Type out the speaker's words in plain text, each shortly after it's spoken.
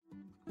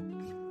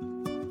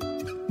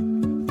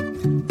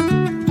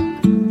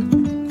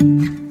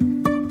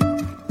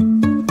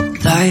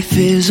Life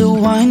is a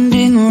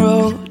winding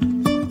road,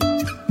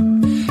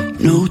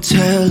 no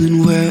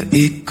telling where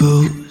it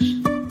goes.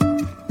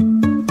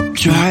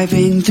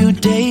 Driving through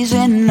days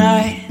and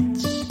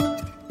nights,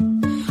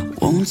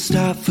 won't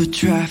stop for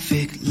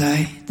traffic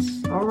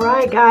lights. All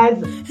right, guys,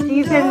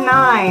 season 9.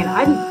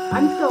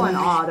 I'm still in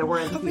awe that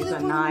we're in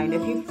season 9.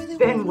 If you've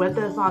been with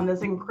us on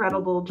this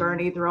incredible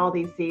journey through all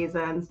these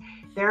seasons,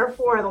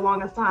 therefore, the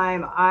longest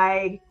time,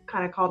 I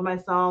kind of called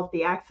myself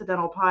the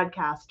accidental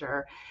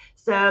podcaster.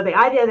 So the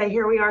idea that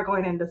here we are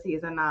going into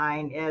season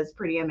 9 is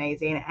pretty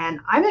amazing. And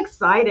I'm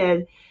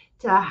excited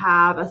to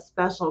have a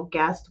special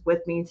guest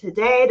with me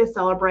today to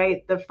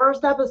celebrate the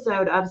first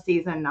episode of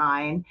season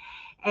 9.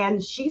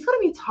 And she's going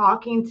to be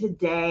talking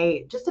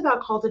today just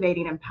about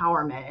cultivating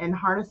empowerment and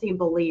harnessing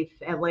belief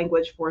and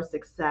language for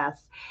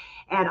success.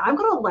 And I'm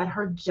going to let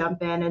her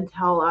jump in and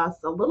tell us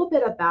a little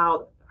bit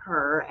about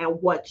her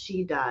and what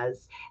she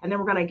does. And then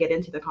we're going to get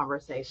into the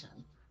conversation.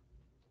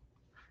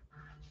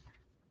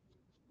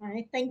 All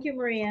right. Thank you,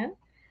 Maria.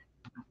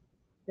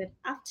 Good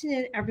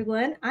afternoon,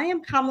 everyone. I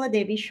am Kamala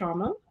Devi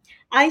Sharma.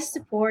 I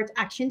support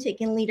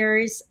action-taking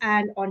leaders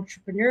and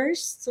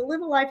entrepreneurs to live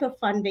a life of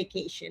fun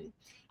vacation,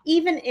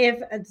 even if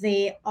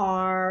they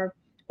are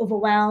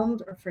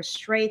overwhelmed or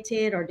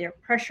frustrated or they're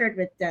pressured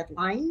with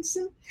deadlines.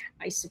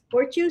 I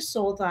support you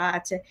so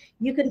that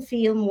you can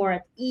feel more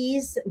at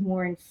ease,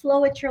 more in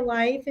flow with your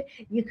life.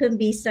 You can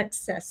be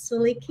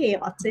successfully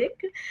chaotic.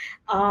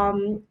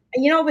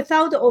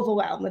 Without the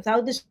overwhelm,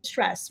 without the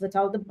stress,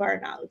 without the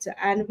burnout.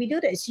 And we do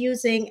this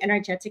using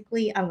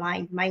energetically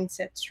aligned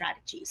mindset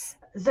strategies.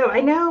 So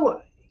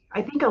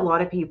I think a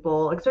lot of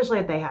people, especially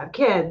if they have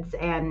kids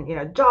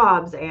and,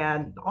 jobs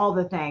and all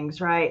the things,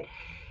 right?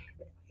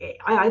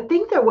 I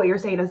think that what you're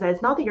saying is that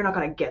it's not that you're not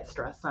going to get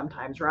stressed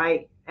sometimes,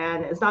 right?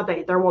 And it's not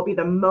that there will be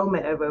the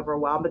moment of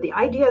overwhelm, but the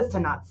idea is to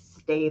not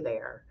stay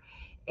there.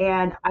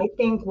 And I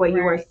think what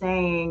you were Right.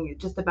 saying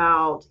just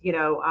about,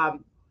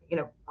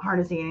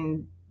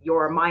 harnessing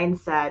your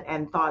mindset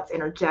and thoughts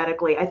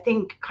energetically, I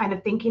think kind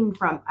of thinking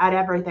at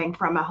everything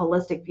from a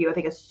holistic view, I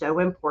think is so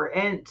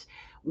important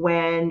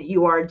when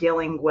you are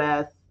dealing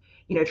with,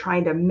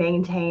 trying to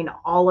maintain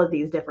all of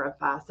these different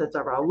facets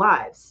of our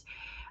lives.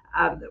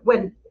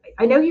 When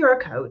I know you're a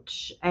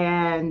coach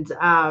and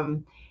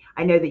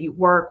I know that you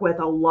work with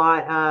a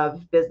lot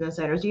of business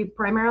owners. Do you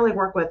primarily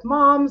work with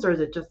moms or is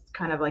it just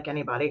kind of like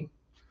anybody?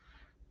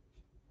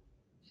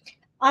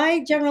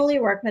 I generally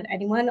work with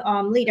anyone,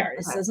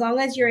 leaders, Okay. as long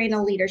as you're in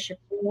a leadership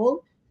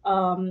role.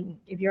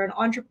 If you're an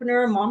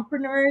entrepreneur,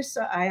 mompreneurs,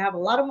 I have a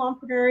lot of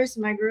mompreneurs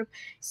in my group.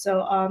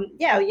 So,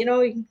 yeah, you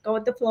can go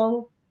with the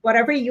flow.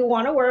 Whatever you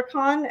want to work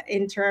on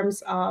in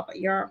terms of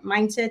your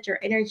mindset, your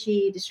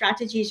energy, the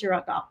strategies you're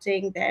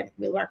adopting, then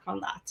we'll work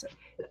on that.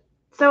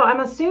 So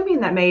I'm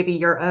assuming that maybe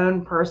your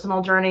own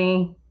personal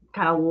journey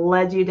kind of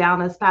led you down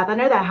this path. I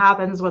know that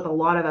happens with a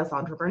lot of us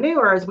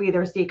entrepreneurs. We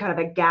either see kind of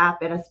a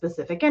gap in a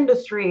specific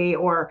industry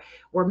or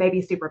we're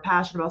maybe super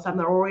passionate about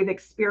something or we've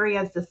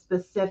experienced a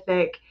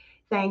specific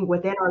thing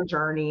within our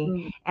journey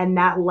Mm. and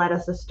that led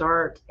us to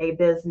start a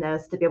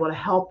business to be able to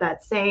help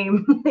that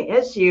same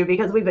issue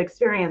because we've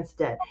experienced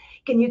it.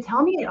 Can you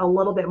tell me a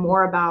little bit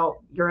more about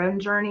your own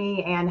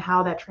journey and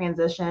how that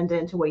transitioned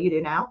into what you do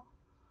now?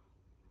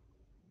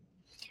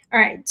 All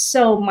right.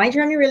 So my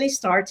journey really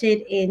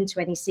started in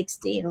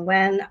 2016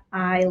 when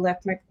I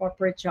left my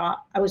corporate job.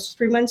 I was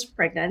 3 months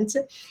pregnant,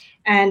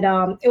 and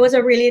it was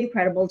a really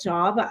incredible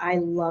job. I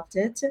loved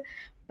it,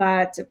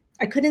 but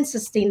I couldn't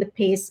sustain the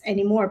pace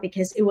anymore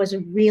because it was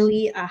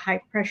really a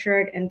high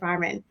pressured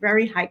environment,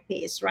 very high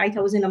pace, right?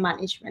 I was in a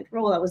management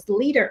role, I was the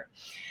leader.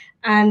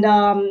 And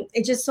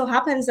it just so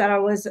happens that I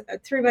was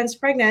 3 months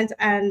pregnant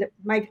and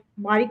my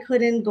body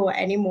couldn't go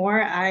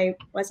anymore. I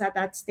was at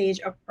that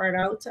stage of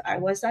burnout. I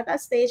was at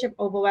that stage of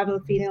overwhelm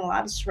and feeling a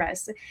lot of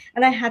stress.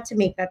 And I had to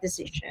make that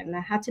decision.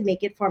 I had to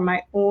make it for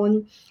my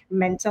own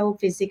mental,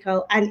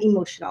 physical, and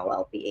emotional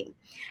well being.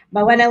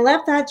 But when I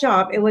left that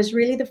job, it was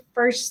really the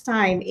first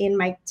time in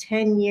my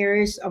 10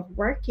 years of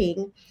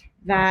working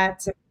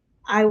that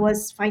I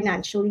was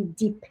financially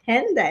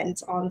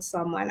dependent on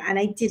someone and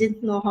I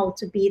didn't know how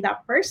to be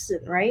that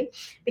person, right?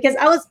 Because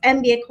I was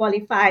MBA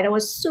qualified, I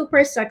was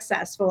super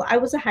successful, I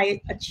was a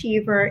high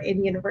achiever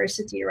in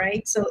university,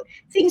 right? So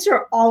things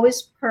were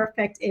always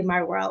perfect in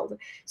my world.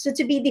 So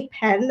to be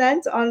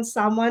dependent on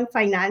someone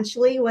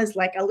financially was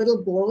like a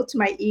little blow to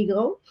my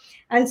ego.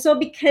 And so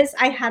because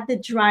I had the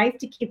drive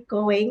to keep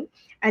going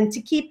and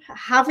to keep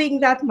having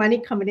that money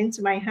coming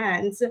into my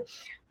hands,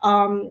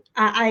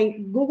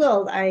 I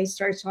Googled, I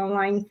searched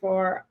online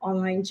for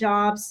online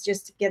jobs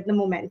just to get the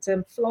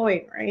momentum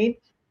flowing, right?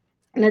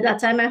 And at that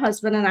time, my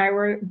husband and I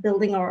were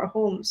building our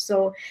home.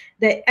 So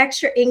the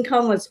extra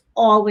income was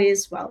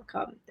always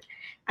welcome.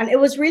 And it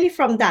was really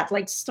from that,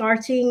 like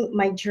starting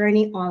my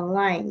journey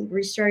online,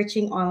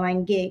 researching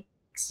online gigs,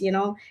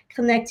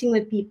 connecting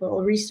with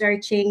people,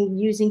 researching,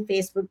 using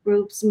Facebook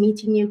groups,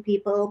 meeting new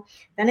people.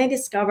 Then I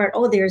discovered,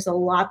 there's a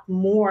lot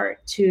more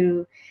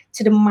to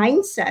the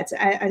mindset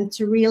and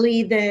to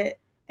really the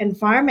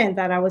environment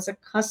that I was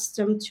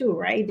accustomed to,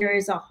 right? There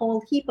is a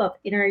whole heap of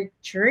inner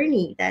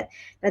journey that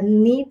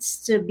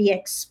needs to be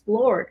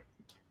explored.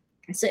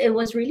 So it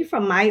was really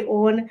from my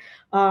own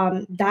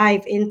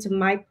dive into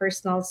my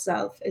personal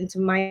self, into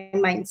my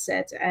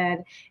mindset,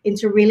 and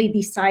into really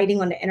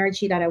deciding on the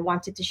energy that I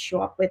wanted to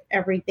show up with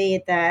every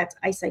day, that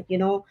I said,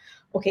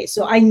 okay,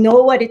 so I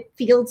know what it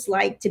feels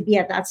like to be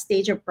at that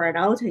stage of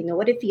burnout. I know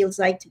what it feels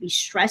like to be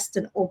stressed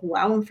and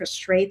overwhelmed,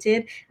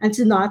 frustrated, and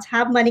to not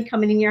have money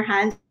coming in your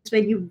hands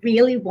when you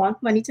really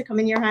want money to come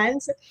in your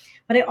hands.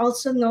 But I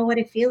also know what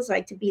it feels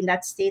like to be in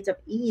that state of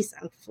ease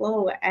and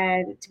flow,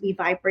 and to be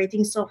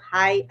vibrating so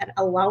high and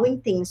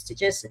allowing things to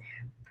just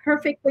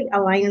perfectly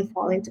align and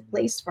fall into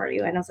place for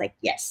you. And I was like,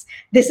 yes,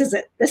 this is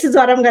it. This is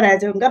what I'm going to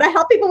do. I'm going to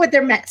help people with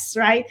their mess,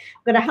 right?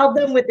 I'm going to help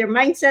them with their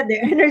mindset,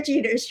 their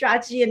energy, their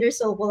strategy, and their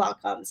soulful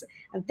outcomes.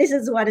 And this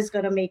is what is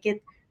going to make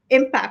it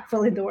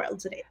impactful in the world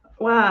today.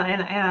 Well,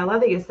 and I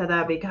love that you said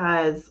that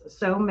because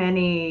so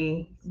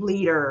many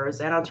leaders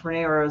and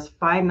entrepreneurs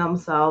find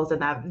themselves in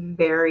that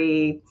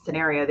very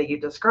scenario that you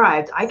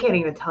described. I can't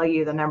even tell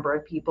you the number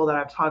of people that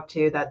I've talked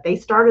to that they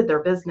started their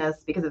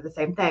business because of the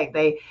same thing.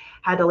 They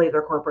had to leave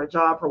their corporate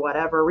job for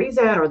whatever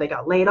reason, or they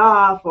got laid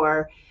off,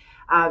 or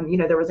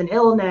there was an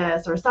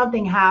illness or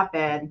something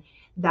happened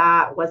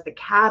that was the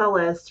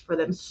catalyst for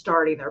them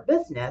starting their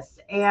business.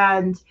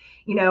 And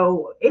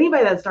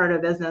anybody that started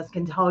a business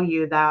can tell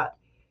you that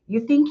you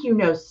think you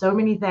know so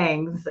many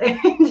things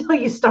until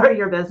you start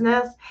your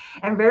business,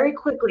 and very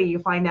quickly you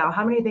find out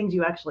how many things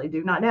you actually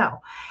do not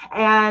know.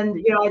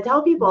 And I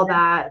tell people Yeah.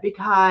 that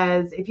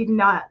because if you've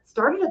not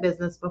started a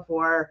business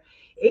before,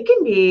 it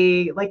can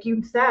be like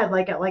you said,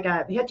 like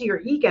a hit to your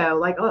ego.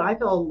 Like, oh, I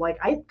feel like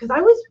because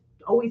I was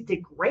always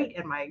did great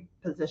in my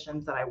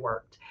positions that I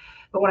worked,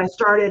 but when I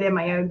started in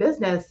my own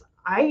business,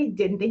 I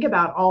didn't think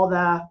about all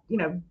the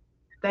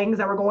things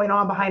that were going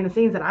on behind the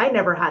scenes that I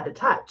never had to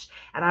touch.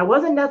 And I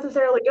wasn't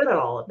necessarily good at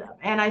all of them.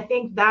 And I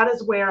think that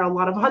is where a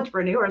lot of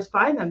entrepreneurs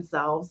find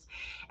themselves.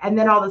 And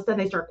then all of a sudden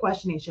they start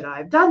questioning, should I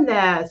have done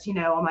this?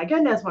 Oh my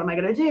goodness, what am I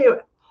going to do?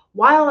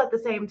 While at the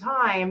same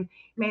time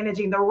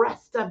managing the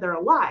rest of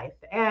their life.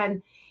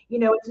 And,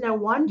 it's no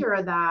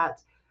wonder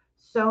that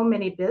so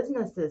many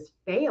businesses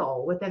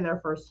fail within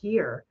their first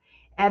year.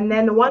 And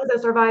then the ones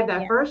that survived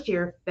that Yeah. first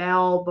year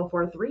fell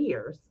before 3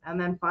 years and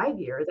then 5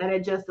 years. And it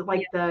just Yeah.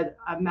 like the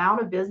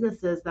amount of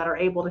businesses that are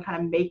able to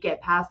kind of make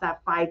it past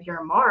that 5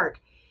 year mark,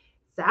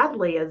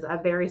 sadly, is a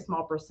very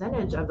small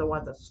percentage of the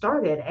ones that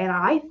started. And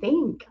I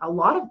think a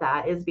lot of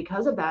that is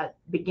because of that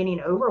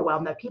beginning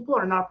overwhelm, that people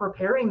are not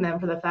preparing them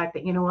for the fact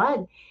that,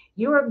 what,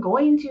 you are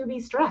going to be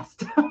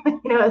stressed.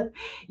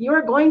 You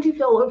are going to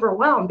feel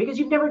overwhelmed because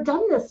you've never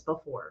done this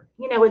before.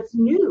 It's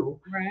new.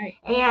 Right.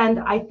 And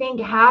I think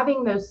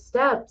having those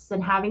steps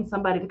and having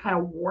somebody to kind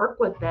of work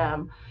with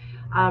them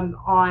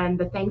on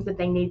the things that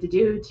they need to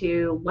do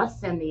to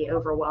lessen the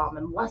overwhelm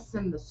and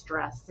lessen the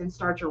stress and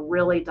start to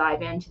really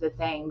dive into the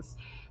things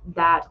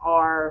that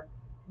are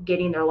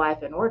getting their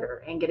life in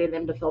order and getting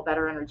them to feel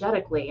better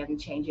energetically and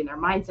changing their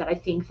mindset. I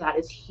think that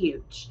is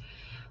huge.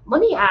 Let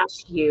me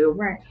ask you,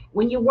 Right.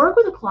 when you work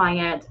with a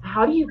client,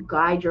 how do you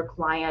guide your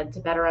client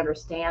to better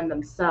understand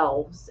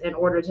themselves in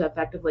order to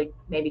effectively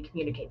maybe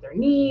communicate their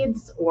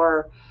needs?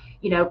 Or,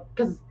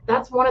 because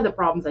that's one of the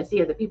problems I see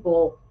is that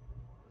people,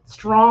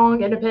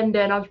 strong,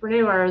 independent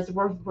entrepreneurs,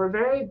 we're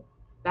very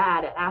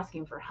bad at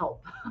asking for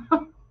help.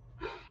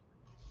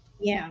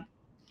 Yeah.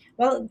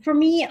 Well, for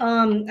me,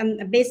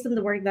 and based on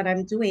the work that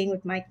I'm doing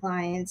with my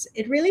clients,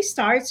 it really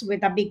starts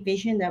with a big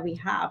vision that we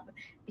have,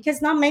 because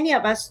not many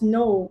of us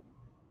know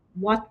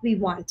what we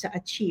want to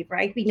achieve,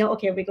 right? We know,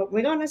 okay,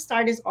 we're going to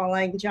start this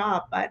online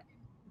job, but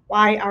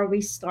why are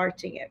we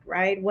starting it,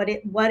 right? What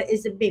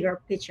is the bigger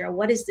picture?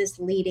 What is this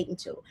leading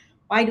to?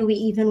 Why do we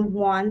even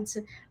want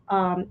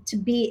to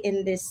be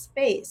in this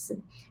space?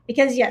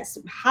 Because yes,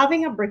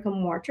 having a brick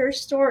and mortar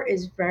store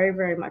is very,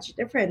 very much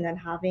different than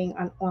having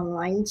an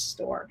online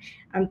store.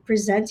 And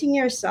presenting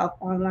yourself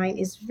online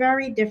is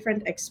very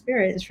different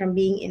experience from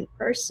being in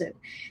person.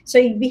 So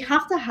we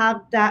have to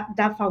have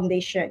that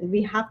foundation.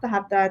 We have to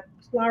have that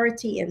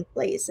clarity in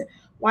place.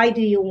 Why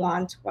do you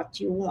want what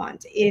you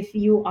want? If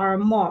you are a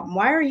mom,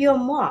 why are you a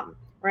mom,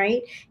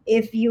 right?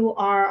 If you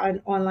are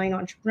an online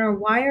entrepreneur,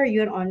 why are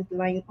you an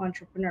online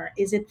entrepreneur?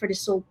 Is it for the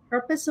sole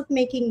purpose of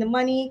making the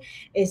money?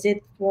 Is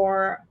it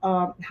for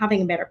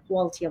having a better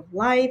quality of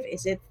life?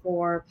 Is it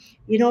for,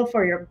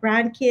 for your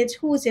grandkids?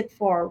 Who is it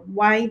for?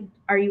 Why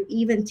are you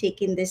even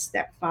taking this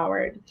step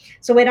forward?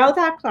 So without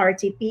that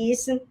clarity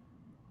piece,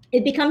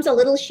 it becomes a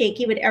little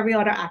shaky with every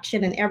other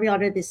action and every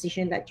other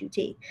decision that you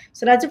take.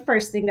 So that's the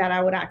first thing that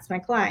I would ask my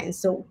clients.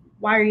 So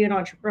why are you an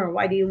entrepreneur?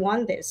 Why do you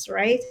want this,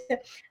 right?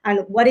 And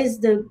what is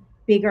the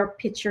bigger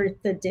picture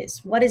to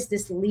this? What is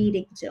this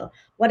leading to?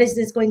 What is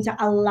this going to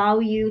allow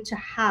you to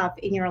have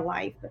in your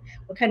life?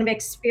 What kind of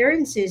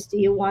experiences do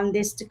you want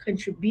this to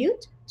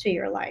contribute to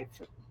your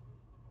life?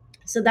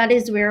 So that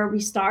is where we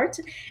start.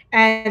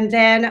 And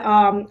then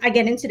I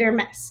get into their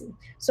mess.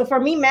 So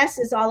for me, mess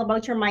is all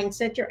about your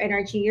mindset, your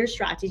energy, your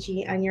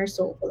strategy, and your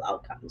soulful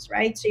outcomes,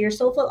 right? So your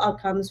soulful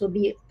outcomes will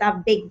be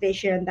that big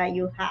vision that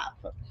you have,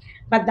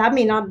 but that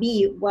may not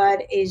be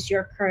what is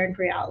your current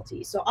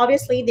reality. So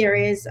obviously there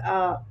is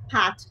a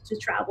path to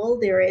travel.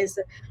 There is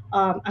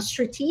a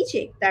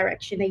strategic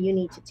direction that you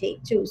need to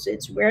take too. So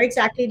it's where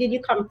exactly did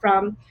you come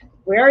from,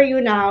 where are you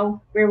now,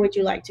 where would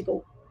you like to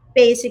go.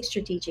 Basic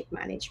strategic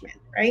management,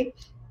 right?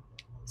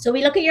 So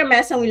we look at your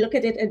mess and we look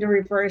at it in the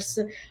reverse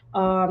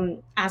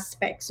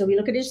aspect. So we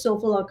look at your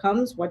soulful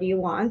outcomes. What do you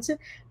want?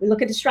 We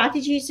look at the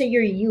strategies that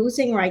you're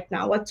using right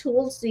now. What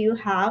tools do you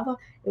have?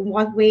 In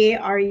what way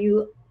are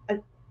you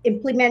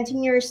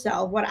implementing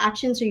yourself? What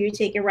actions are you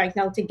taking right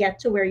now to get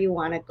to where you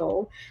want to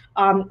go?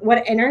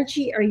 What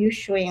energy are you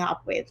showing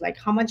up with? Like,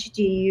 how much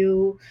do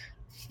you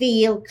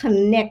feel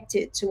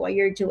connected to what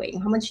you're doing?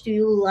 How much do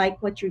you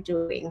like what you're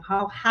doing?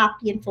 How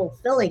happy and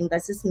fulfilling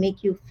does this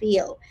make you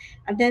feel?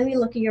 And then we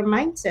look at your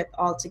mindset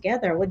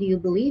altogether. What do you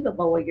believe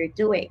about what you're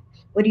doing?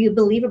 What do you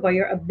believe about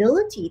your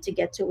ability to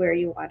get to where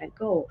you want to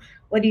go?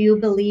 What do you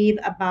believe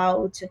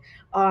about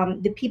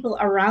the people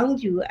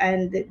around you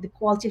and the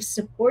quality of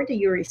support that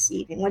you're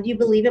receiving? What do you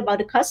believe about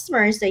the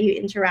customers that you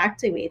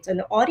interact with and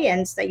the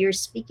audience that you're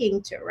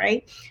speaking to,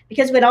 right?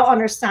 Because without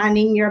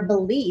understanding your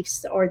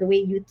beliefs or the way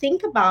you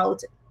think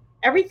about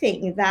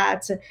everything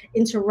that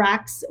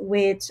interacts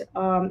with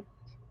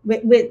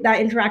that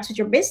interacts with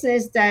your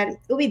business, then it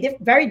will be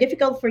very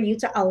difficult for you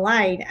to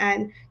align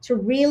and to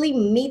really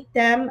meet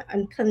them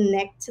and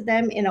connect to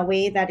them in a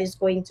way that is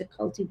going to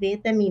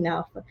cultivate them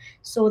enough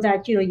so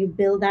that you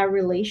build that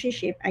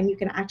relationship and you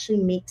can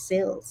actually make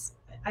sales.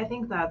 I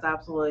think that's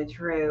absolutely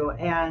true.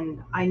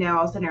 And I know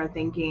I was sitting there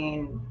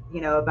thinking,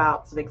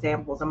 about some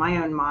examples in my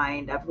own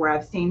mind of where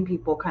I've seen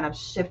people kind of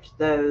shift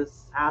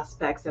those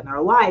aspects in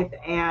their life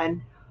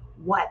and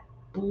what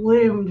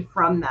bloomed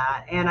from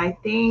that. And I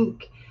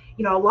think,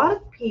 a lot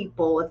of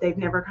people, if they've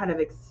never kind of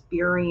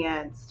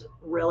experienced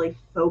really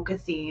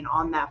focusing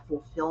on that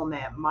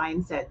fulfillment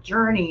mindset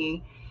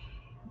journey,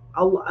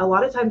 a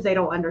lot of times they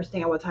don't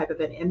understand what type of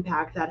an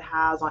impact that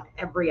has on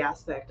every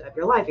aspect of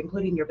your life,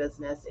 including your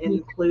business,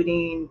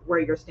 including where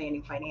you're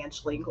standing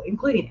financially,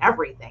 including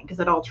everything, because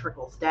it all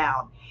trickles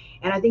down.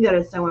 And I think that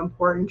is so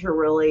important to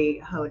really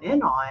hone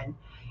in on.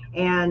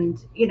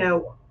 And,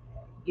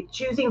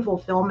 choosing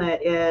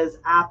fulfillment is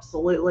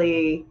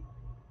absolutely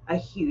a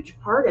huge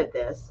part of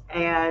this.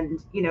 And,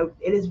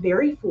 it is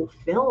very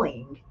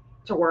fulfilling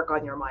to work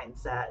on your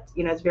mindset.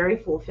 It's very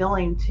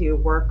fulfilling to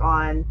work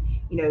on,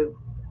 you know,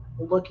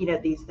 looking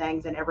at these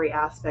things in every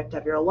aspect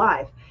of your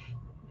life.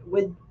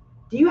 Would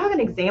Do you have an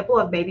example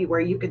of maybe where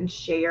you can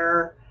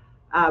share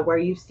where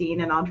you've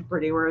seen an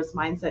entrepreneur's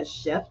mindset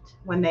shift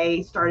when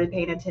they started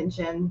paying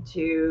attention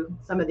to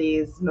some of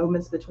these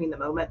moments between the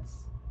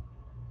moments?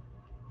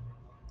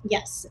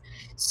 Yes.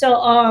 So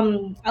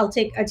I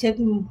take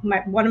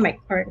my one of my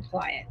current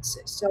clients.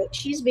 So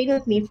she's been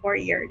with me for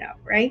a year now,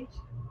 right?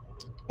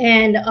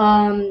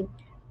 And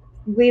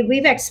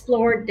we've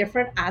explored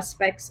different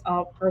aspects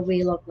of her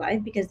wheel of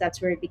life because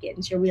that's where it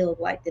begins, your wheel of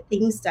life, the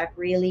things that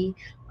really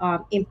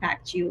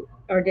impact you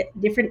or the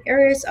different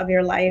areas of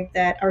your life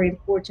that are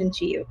important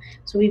to you.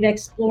 So we've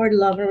explored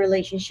love and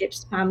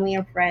relationships, family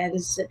and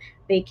friends,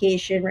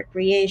 vacation,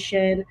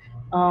 recreation,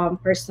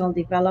 personal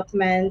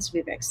development.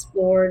 We've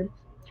explored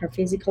her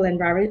physical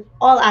environment,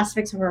 all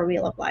aspects of her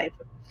wheel of life.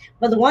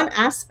 But the one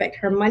aspect,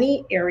 her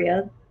money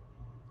area,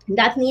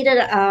 that needed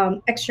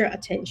extra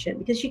attention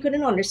because she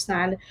couldn't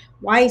understand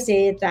why is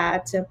it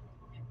that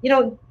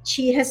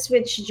she has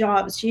switched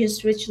jobs. She has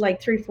switched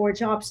like 3 4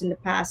 jobs in the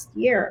past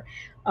year.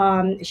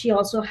 She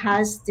also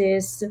has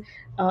this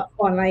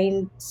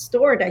online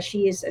store that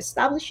she is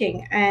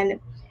establishing, and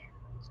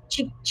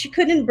she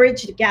couldn't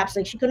bridge the gaps.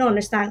 Like she couldn't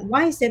understand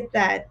why is it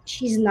that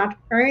she's not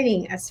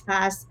earning as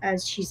fast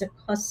as she's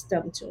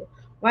accustomed to.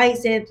 Why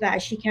is it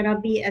that she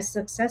cannot be as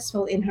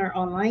successful in her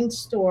online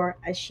store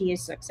as she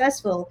is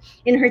successful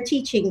in her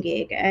teaching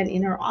gig and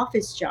in her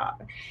office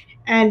job?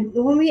 And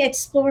when we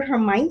explore her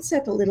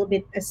mindset a little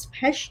bit,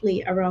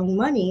 especially around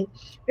money,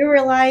 we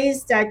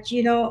realize that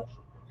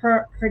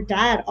her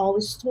dad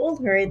always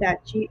told her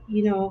that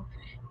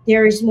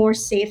there is more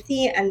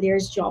safety and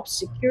there's job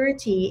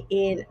security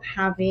in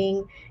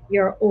having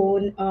your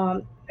own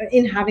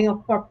in having a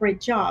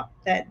corporate job,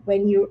 that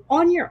when you're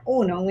on your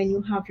own or when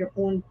you have your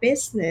own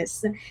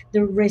business,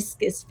 the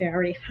risk is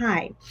very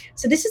high.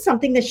 So this is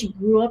something that she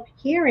grew up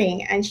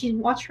hearing, and she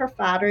watched her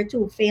father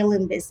too fail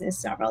in business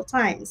several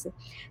times.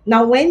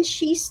 Now when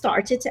she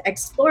started to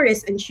explore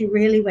this and she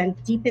really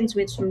went deep into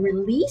it to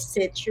release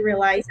it, she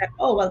realized that,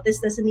 oh well, this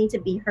doesn't need to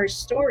be her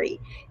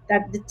story,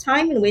 that the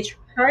time in which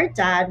her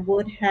dad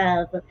would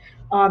have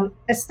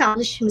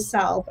established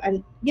himself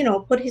and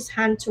put his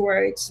hand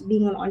towards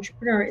being an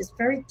entrepreneur is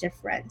very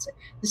different.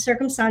 The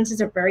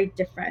circumstances are very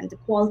different. The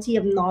quality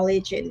of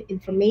knowledge and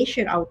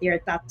information out there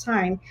at that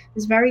time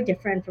is very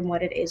different from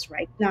what it is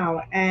right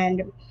now.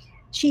 And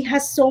she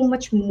has so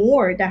much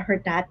more that her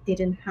dad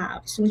didn't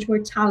have, so much more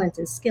talent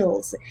and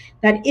skills,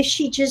 that if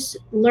she just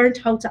learned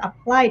how to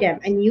apply them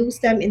and use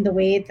them in the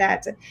way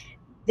that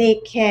they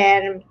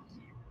can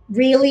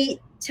really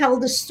tell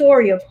the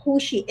story of who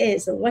she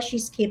is and what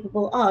she's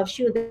capable of,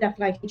 she would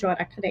definitely draw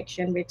that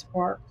connection with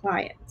her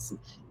clients.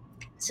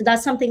 So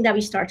that's something that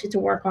we started to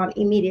work on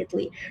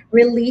immediately,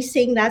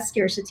 releasing that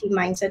scarcity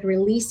mindset,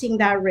 releasing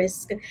that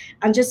risk,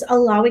 and just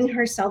allowing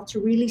herself to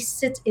really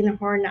sit in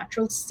her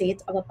natural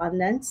state of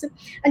abundance.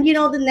 And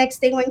the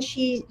next day when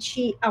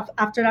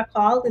after that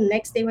call, the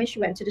next day when she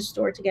went to the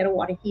store to get a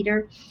water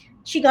heater,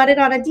 she got it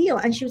on a deal,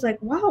 and she was like,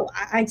 wow,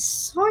 I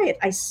saw it.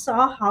 I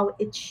saw how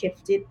it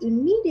shifted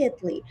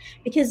immediately.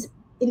 Because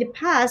in the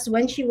past,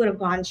 when she would have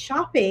gone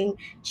shopping,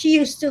 she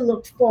used to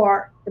look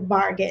for the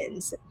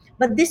bargains,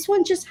 but this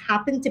one just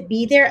happened to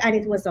be there, and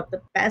it was of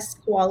the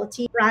best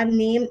quality brand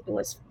name. It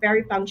was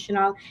very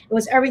functional. It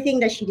was everything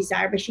that she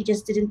desired, but she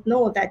just didn't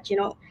know that,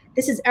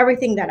 this is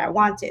everything that I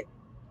wanted.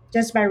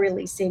 Just by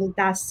releasing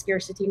that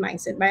scarcity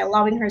mindset, by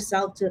allowing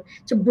herself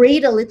to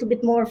breathe a little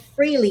bit more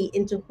freely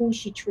into who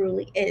she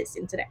truly is,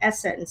 into the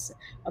essence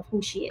of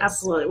who she is.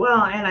 Absolutely.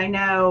 Well, and I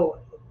know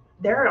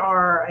there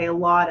are a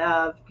lot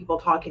of people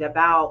talking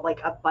about like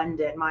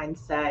abundant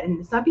mindset,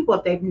 and some people,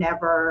 if they've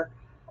never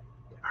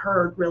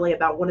heard really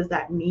about what does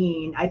that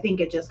mean, I think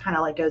it just kind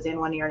of like goes in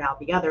one ear and out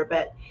the other.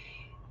 But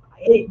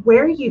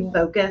where you Yeah.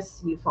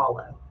 focus, you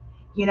follow,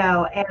 and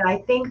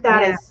I think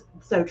that Yeah. is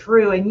so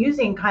true. And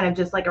using kind of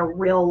just like a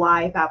real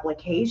life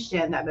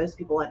application that most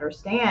people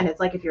understand, it's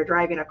like if you're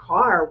driving a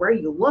car, where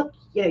you look,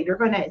 you're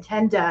going to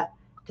tend to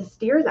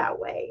steer that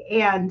way.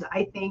 And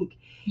I think,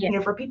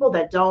 Yeah. for people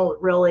that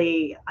don't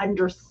really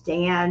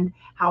understand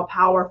how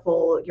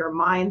powerful your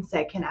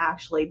mindset can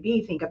actually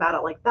be, think about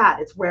it like that.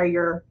 It's where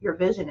your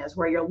vision is,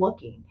 where you're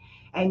looking,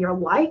 and your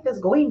life is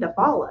going to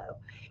follow.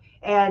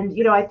 And,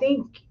 I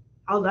think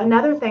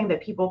another thing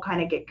that people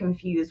kind of get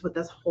confused with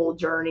this whole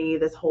journey,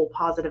 this whole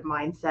positive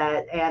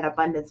mindset and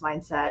abundance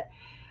mindset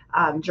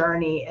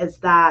journey, is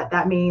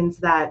that means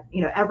that,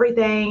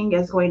 everything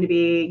is going to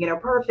be,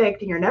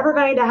 perfect, and you're never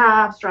going to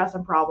have stress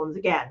and problems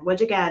again,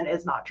 which again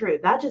is not true.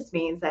 That just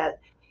means that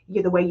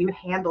the way you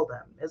handle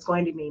them is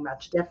going to be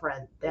much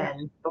different Yeah.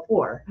 than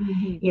before,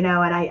 Hmm. and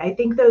I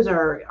think those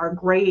are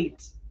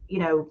great,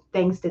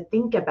 things to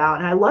think about.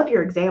 And I love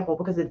your example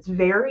because it's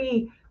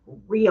very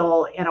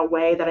real in a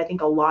way that I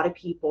think a lot of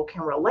people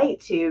can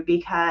relate to,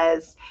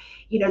 because,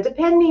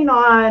 depending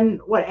on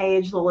what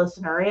age the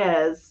listener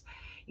is,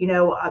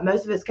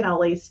 most of us can at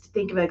least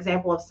think of an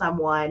example of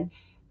someone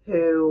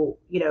who,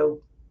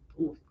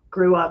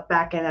 grew up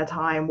back in a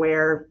time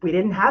where we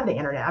didn't have the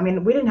internet. I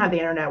mean, we didn't have the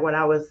internet when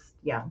I was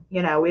young,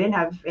 we didn't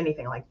have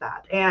anything like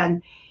that.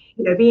 And,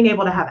 being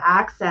able to have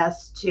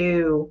access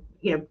to,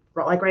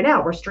 like right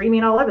now, we're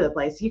streaming all over the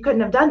place. You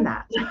couldn't have done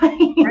that.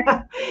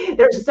 Right.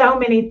 There's so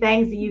many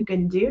things that you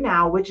can do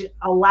now, which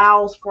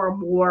allows for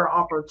more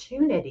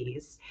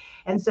opportunities.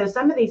 And so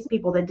some of these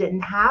people that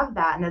didn't have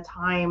that in a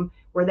time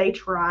where they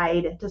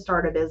tried to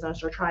start a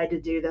business or tried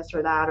to do this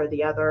or that or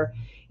the other,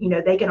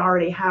 they can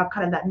already have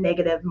kind of that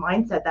negative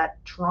mindset,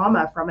 that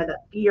trauma from it,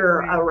 that fear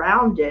Right.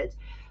 around it.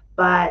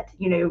 But,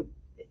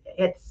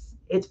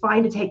 it's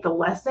fine to take the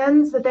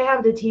lessons that they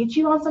have to teach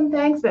you on some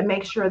things, but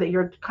make sure that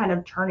you're kind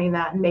of turning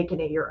that and making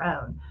it your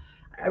own.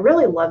 I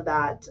really love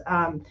that.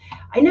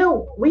 I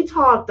know we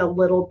talked a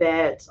little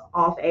bit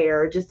off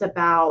air just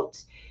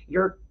about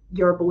your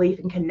belief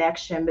and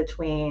connection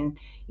between,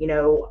 you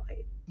know,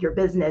 your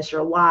business,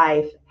 your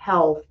life,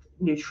 health,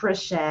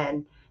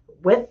 nutrition,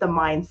 with the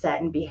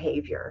mindset and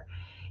behavior.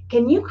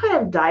 Can you kind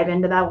of dive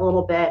into that a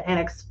little bit and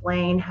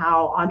explain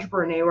how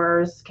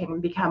entrepreneurs can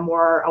become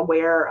more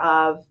aware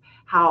of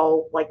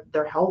how like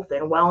their health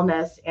and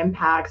wellness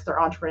impacts their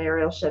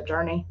entrepreneurship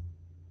journey?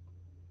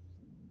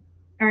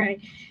 All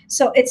right.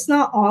 So it's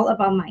not all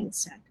about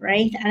mindset,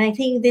 right? And I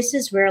think this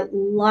is where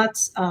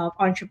lots of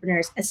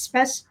entrepreneurs,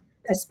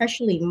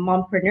 especially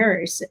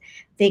mompreneurs,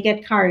 they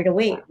get carried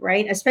away,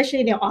 right? Especially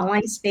in the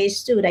online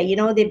space too,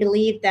 that they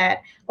believe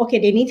that okay,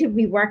 they need to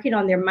be working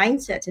on their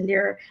mindset, and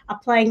they're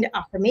applying the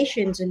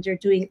affirmations, and they're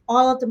doing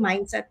all of the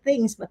mindset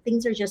things, but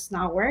things are just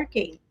not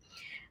working.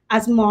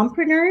 As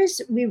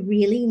mompreneurs, we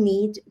really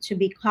need to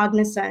be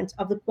cognizant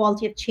of the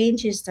quality of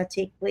changes that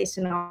take place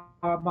in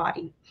our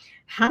body.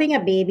 Having a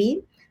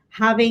baby,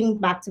 having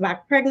back to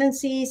back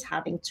pregnancies,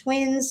 having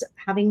twins,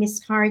 having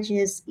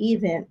miscarriages,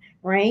 even,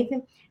 right?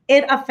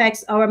 It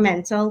affects our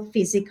mental,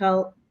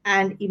 physical,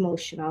 and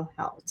emotional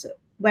health.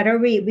 Whether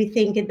we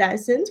think it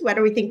doesn't,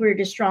 whether we think we're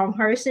the strong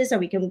horses and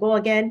we can go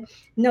again,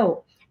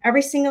 no,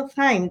 every single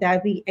time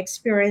that we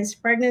experience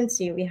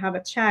pregnancy, we have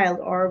a child,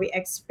 or we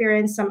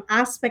experience some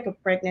aspect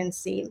of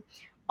pregnancy,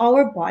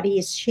 our body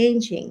is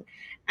changing.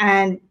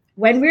 And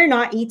when we're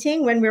not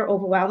eating, when we're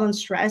overwhelmed and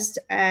stressed,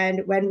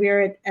 and when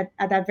we're at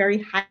that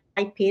very high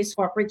paced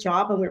corporate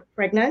job and we're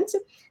pregnant,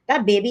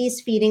 that baby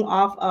is feeding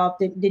off of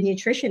the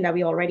nutrition that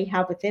we already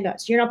have within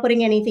us. You're not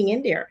putting anything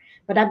in there,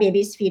 but that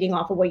baby is feeding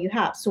off of what you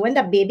have. So when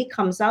that baby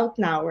comes out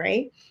now,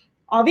 right?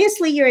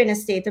 Obviously you're in a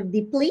state of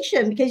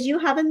depletion because you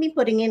haven't been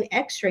putting in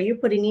extra. You're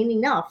putting in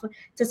enough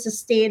to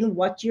sustain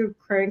what you're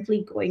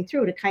currently going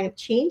through, the kind of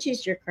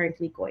changes you're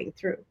currently going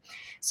through.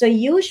 So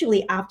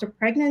usually after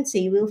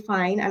pregnancy, we'll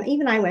find, and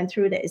even I went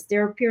through this,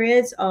 there are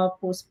periods of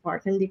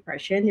postpartum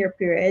depression. There are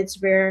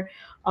periods where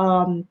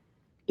um,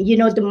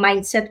 the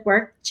mindset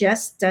work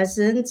just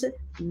doesn't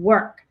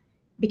work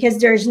because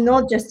there's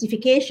no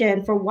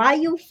justification for why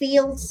you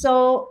feel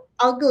so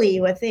ugly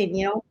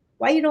within,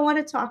 why you don't want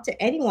to talk to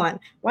anyone.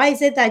 Why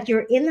is it that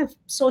you're in a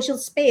social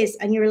space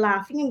and you're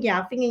laughing and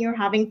yapping and you're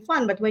having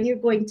fun, but when you're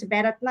going to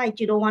bed at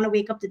night, you don't want to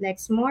wake up the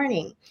next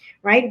morning,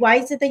 right? Why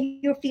is it that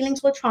you're feeling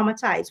so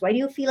traumatized? Why do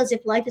you feel as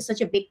if life is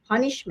such a big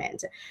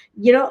punishment?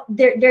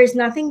 There's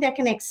nothing that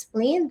can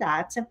explain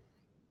that,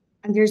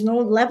 and there's no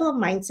level of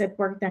mindset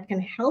work that can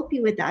help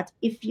you with that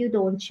if you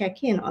don't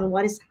check in on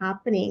what is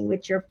happening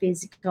with your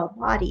physical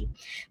body.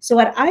 So,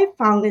 what I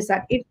found is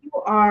that if you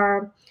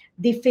are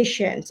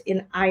deficient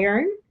in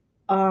iron,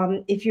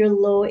 if you're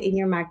low in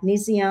your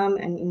magnesium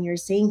and in your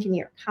zinc and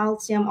your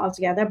calcium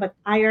altogether, but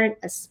iron,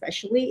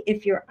 especially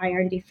if you're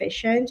iron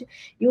deficient,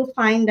 you'll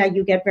find that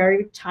you get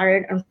very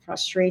tired and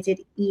frustrated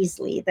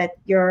easily, that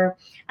your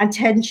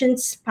attention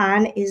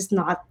span is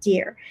not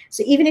there.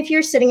 So even if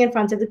you're sitting in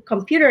front of the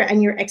computer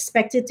and you're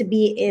expected to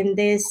be in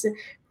this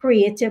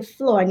creative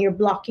flow and you're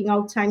blocking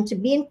out time to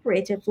be in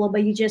creative flow,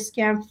 but you just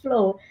can't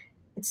flow,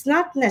 it's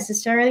not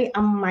necessarily a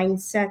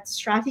mindset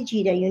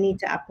strategy that you need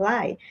to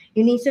apply.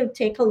 You need to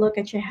take a look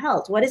at your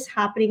health. What is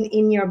happening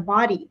in your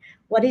body?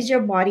 What is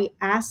your body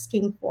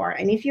asking for?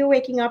 And if you're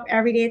waking up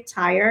every day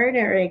tired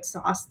or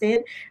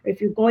exhausted, or if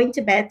you're going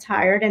to bed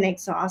tired and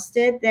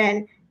exhausted,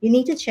 then you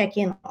need to check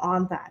in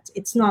on that.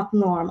 It's not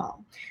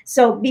normal.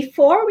 So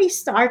before we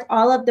start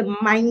all of the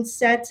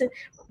mindset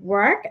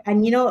work, and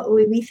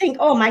we think,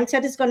 oh,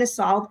 mindset is going to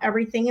solve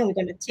everything and we're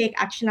going to take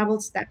actionable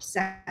steps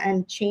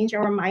and change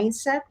our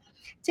mindset.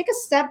 Take a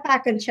step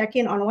back and check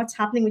in on what's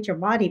happening with your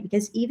body,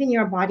 because even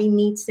your body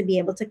needs to be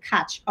able to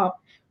catch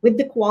up with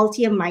the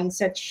quality of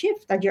mindset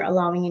shift that you're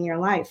allowing in your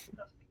life.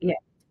 Yeah,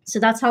 So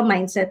that's how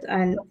mindset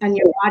and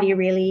your body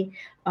really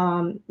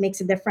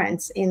makes a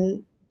difference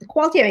in the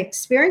quality of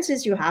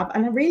experiences you have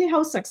and really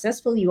how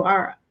successful you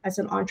are as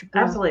an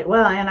entrepreneur. absolutely.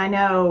 Well, and I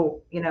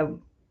know,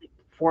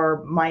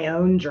 for my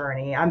own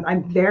journey,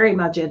 I'm very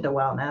much into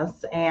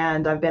wellness,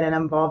 and I've been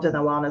involved in the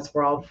wellness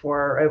world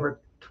for over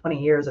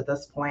 20 years at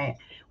this point,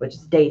 which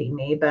is dating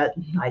me, but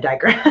I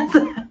digress.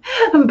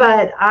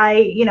 But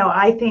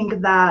I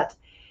think that,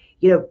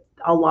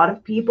 a lot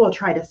of people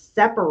try to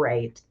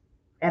separate,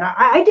 and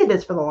I did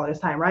this for the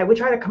longest time, right? We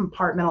try to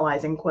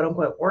compartmentalize and quote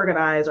unquote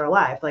organize our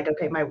life. Like,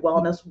 okay, my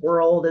wellness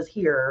world is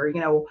here,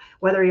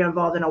 whether you're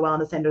involved in a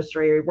wellness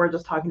industry or we're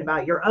just talking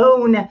about your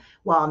own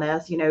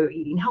wellness,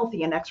 eating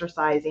healthy and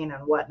exercising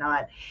and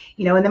whatnot,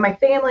 and then my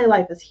family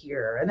life is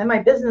here, and then my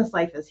business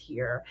life is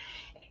here.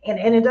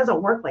 And it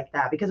doesn't work like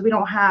that because we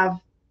don't have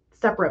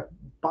separate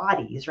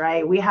bodies,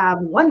 right? We have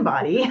one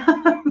body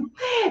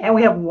and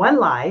we have one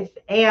life.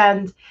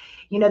 And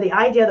the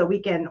idea that we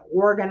can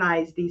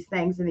organize these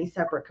things in these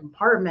separate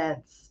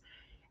compartments,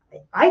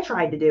 I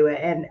tried to do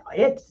it, and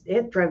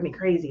it drove me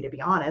crazy, to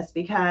be honest,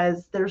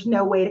 because there's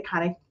no way to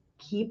kind of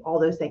keep all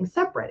those things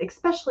separate,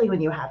 especially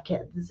when you have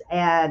kids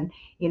and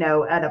and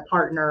a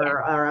partner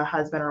Yeah. or a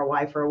husband or a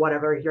wife or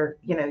whatever your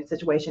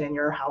situation in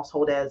your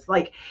household is.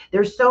 Like,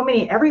 there's so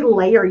many, every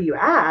layer you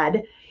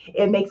add,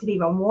 it makes it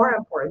even more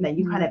important that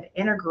you kind of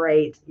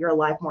integrate your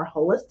life more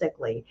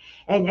holistically.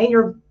 And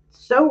you're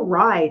so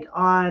right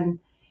on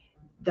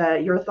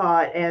your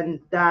thought, and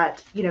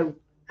that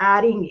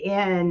adding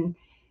in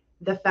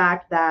the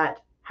fact that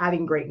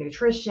having great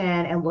nutrition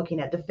and looking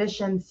at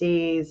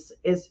deficiencies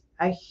is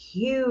a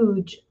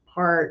huge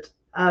part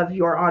of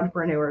your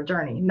entrepreneur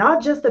journey.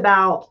 Not just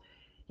about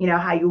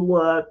how you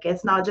look,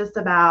 it's not just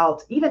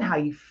about even how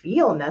you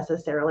feel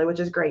necessarily, which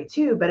is great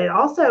too, but it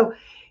also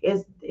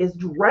is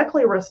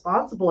directly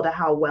responsible to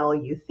how well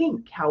you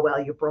think, how well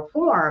you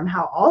perform,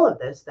 how all of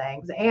those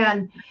things.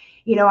 And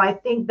I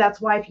think that's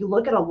why if you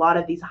look at a lot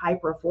of these high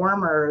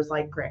performers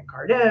like Grant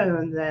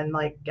Cardone's and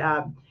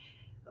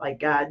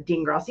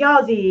Dean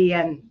Graciazzi,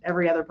 and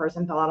every other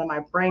person fell out of my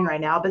brain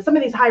right now. But some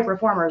of these high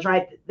performers,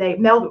 right?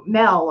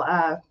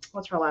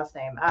 What's her last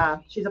name?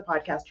 She's a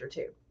podcaster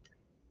too.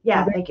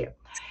 Yeah, thank you.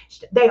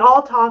 They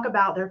all talk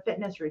about their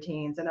fitness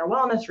routines and their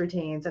wellness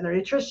routines and their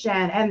nutrition.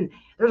 And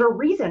there's a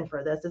reason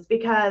for this. It's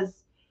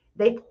because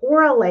they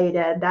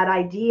correlated that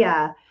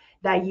idea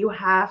that you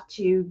have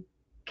to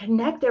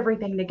connect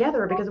everything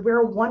together, because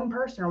we're one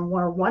person,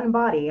 we're one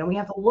body, and we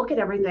have to look at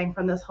everything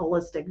from this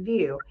holistic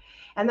view.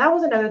 And that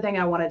was another thing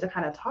I wanted to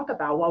kind of talk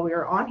about while we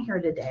were on here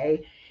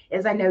today,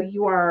 is I know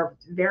you are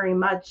very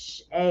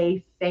much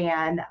a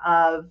fan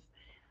of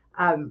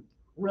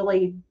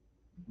really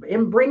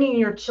in bringing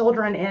your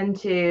children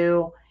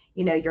into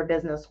your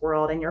business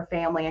world and your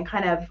family, and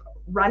kind of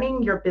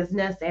running your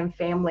business and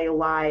family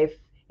life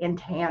in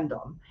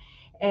tandem.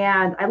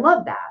 And I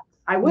love that.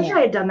 I wish Yeah.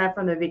 I had done that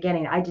from the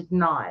beginning. I did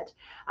not.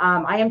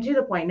 I am to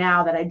the point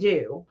now that I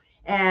do.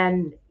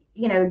 And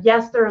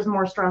yes, there's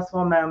more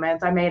stressful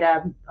moments. I made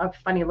a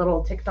funny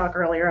little TikTok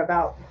earlier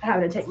about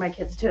having to take my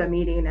kids to a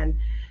meeting, and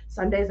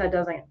some days that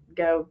doesn't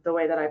go the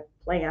way that I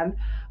planned.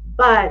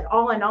 But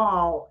all in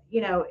all,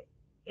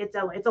 it's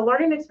a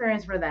learning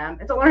experience for them.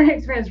 It's a learning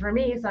experience for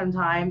me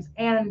sometimes,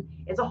 and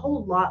it's a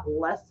whole lot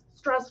less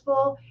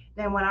stressful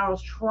than when I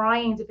was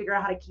trying to figure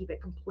out how to keep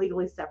it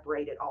completely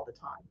separated all the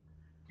time.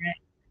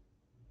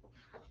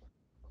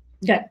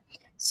 Good.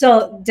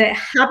 So the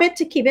habit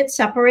to keep it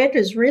separate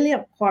is really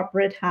a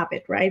corporate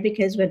habit, right?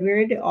 Because when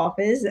we're in the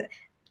office,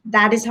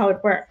 that is how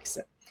it works.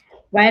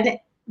 When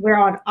we're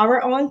on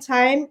our own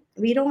time,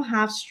 we don't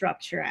have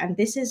structure. And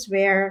this is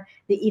where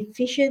the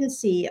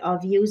efficiency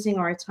of using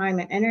our time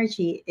and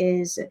energy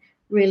is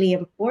really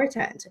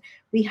important.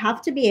 We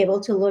have to be able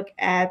to look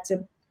at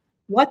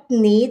what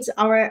needs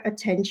our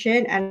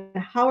attention and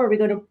how are we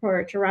going to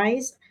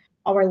prioritize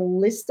our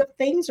list of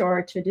things or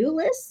our to-do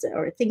list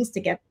or things to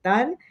get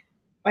done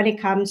when it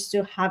comes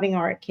to having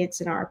our kids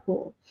in our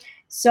pool.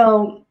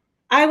 So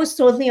I was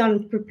totally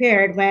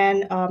unprepared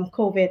when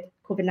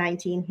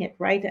COVID-19 hit,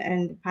 right?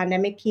 And the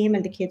pandemic came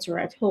and the kids were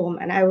at home.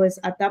 And I was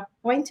at that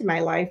point in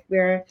my life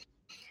where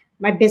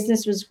my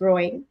business was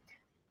growing.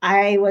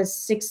 I was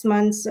 6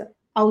 months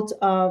out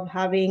of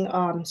having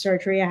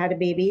surgery. I had a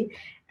baby.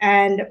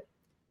 And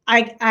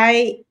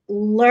I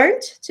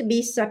learned to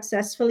be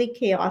successfully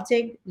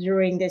chaotic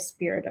during this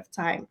period of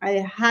time. I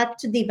had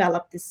to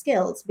develop the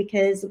skills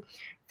because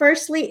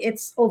firstly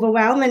it's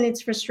overwhelm and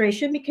it's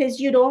frustration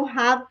because you don't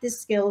have the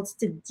skills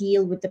to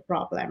deal with the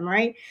problem,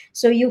 right?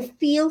 So you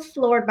feel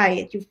floored by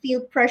it, you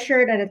feel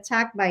pressured and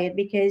attacked by it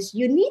because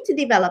you need to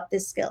develop the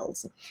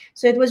skills.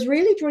 So it was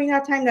really during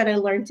that time that I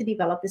learned to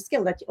develop the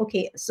skill that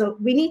okay, so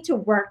we need to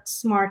work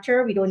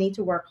smarter, we don't need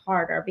to work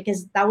harder,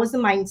 because that was the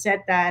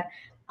mindset that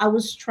I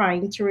was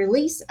trying to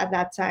release at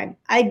that time.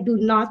 I do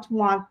not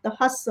want the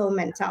hustle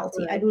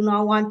mentality. I Right. do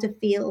not want to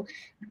feel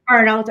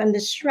burnout and the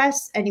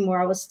stress anymore.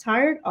 I was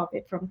tired of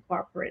it from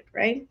corporate,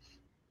 right?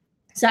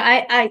 So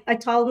I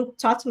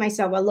taught to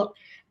myself, well, look,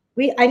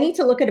 I need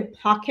to look at the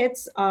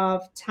pockets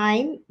of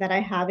time that I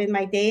have in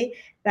my day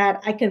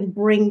that I can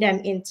bring them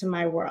into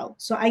my world.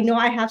 So I know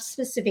I have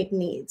specific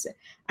needs.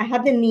 I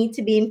have the need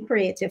to be in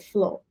creative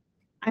flow.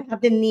 I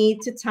have the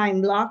need to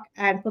time block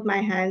and put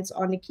my hands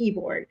on the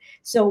keyboard.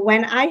 So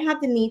when I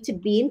have the need to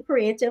be in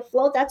creative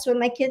flow, that's when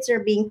my kids are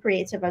being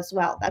creative as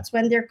well. That's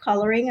when they're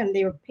coloring and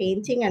they're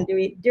painting and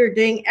they're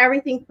doing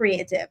everything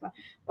creative.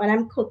 When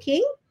I'm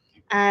cooking,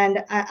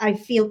 and I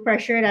feel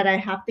pressure that I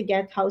have to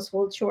get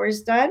household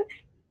chores done.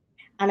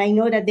 And I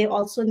know that they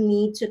also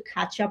need to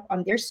catch up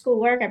on their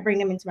schoolwork. I bring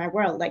them into my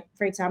world. Like,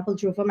 for example,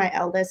 Drew, my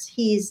eldest,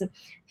 he's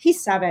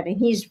 7 and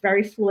he's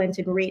very fluent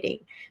in reading.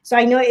 So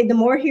I know the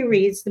more he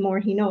reads, the more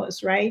he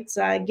knows, right?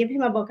 So I give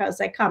him a book. I was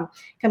like, come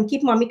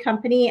keep mommy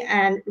company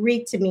and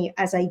read to me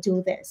as I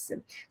do this.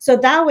 So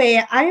that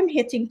way I am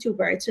hitting two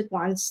birds with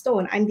one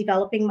stone. I'm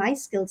developing my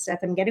skill set.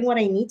 I'm getting what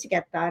I need to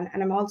get done.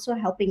 And I'm also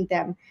helping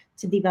them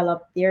to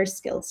develop their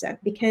skill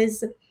set.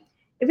 Because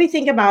if we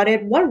think about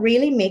it, what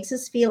really makes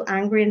us feel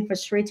angry and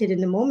frustrated in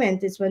the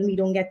moment is when we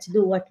don't get to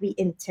do what we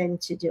intend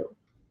to do,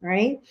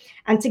 right?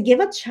 And to give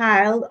a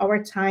child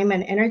our time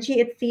and energy,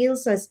 it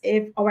feels as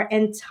if our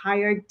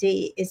entire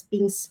day is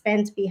being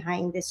spent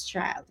behind this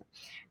child.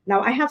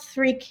 Now, I have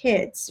three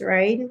kids,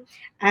 right?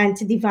 And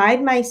to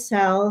divide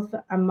myself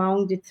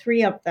among the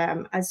three of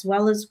them, as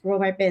well as grow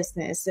my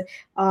business,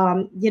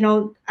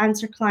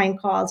 answer client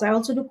calls. I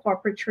also do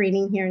corporate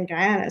training here in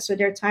Guyana. So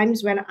there are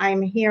times when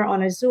I'm here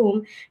on a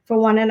Zoom for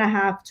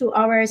 1.5, 2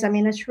 hours, I'm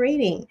in a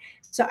training.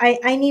 So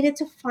I needed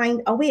to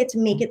find a way to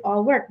make it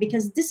all work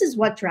because this is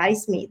what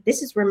drives me.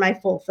 This is where my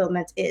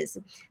fulfillment is.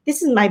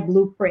 This is my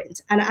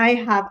blueprint. And I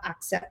have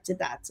accepted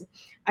that.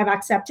 I've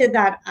accepted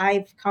that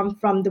I've come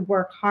from the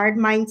work hard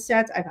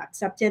mindset. I've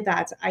accepted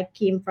that I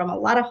came from a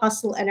lot of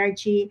hustle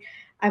energy.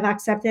 I've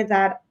accepted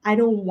that I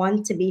don't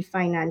want to be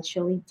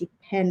financially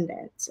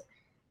dependent.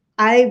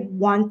 I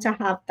want to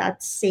have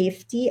that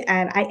safety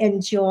and I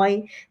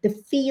enjoy the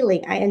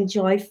feeling. I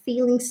enjoy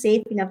feeling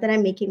safe enough that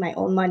I'm making my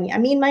own money. I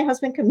mean, my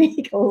husband can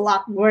make a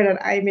lot more than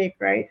I make,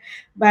 right?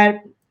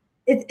 But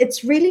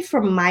it's really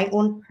for my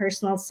own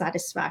personal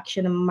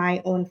satisfaction and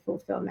my own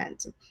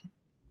fulfillment,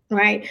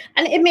 right?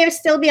 And it may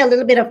still be a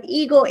little bit of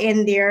ego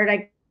in there,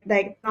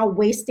 like not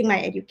wasting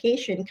my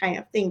education kind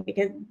of thing,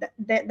 because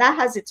that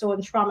has its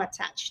own trauma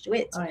attached to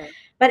it. Oh yeah.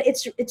 But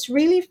it's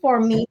really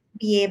for me to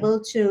be able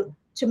to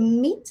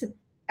meet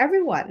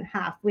everyone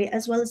halfway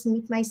as well as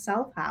meet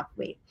myself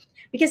halfway.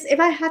 Because if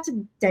I had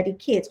to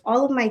dedicate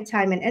all of my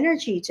time and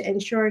energy to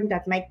ensuring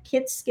that my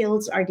kids'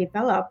 skills are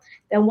developed,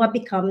 then what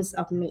becomes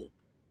of me,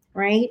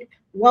 right?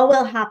 What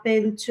will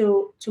happen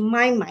to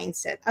my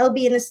mindset? I'll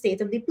be in a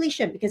state of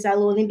depletion because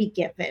I'll only be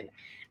given.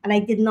 And I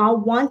did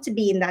not want to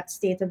be in that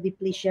state of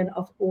depletion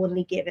of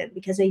only given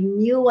because I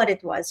knew what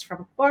it was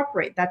from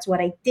corporate. That's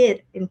what I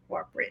did in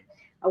corporate.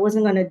 I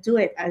wasn't going to do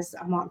it as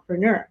a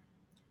mompreneur.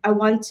 I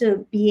want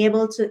to be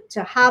able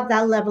to have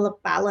that level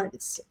of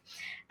balance.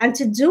 And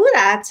to do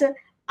that,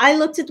 I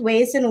looked at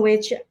ways in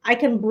which I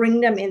can bring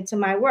them into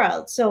my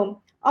world.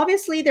 So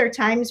Obviously, there are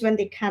times when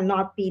they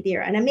cannot be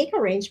there, and I make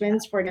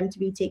arrangements for them to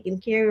be taken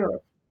care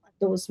of at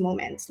those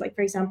moments. Like,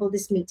 for example,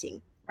 this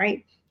meeting,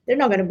 right? They're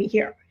not going to be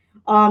here.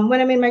 When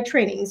I'm in my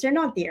trainings, they're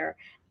not there.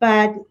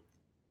 But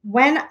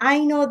when I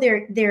know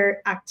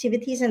their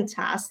activities and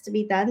tasks to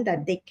be done,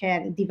 that they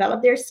can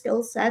develop their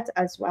skill set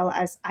as well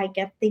as I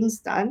get things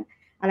done,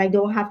 and I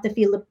don't have to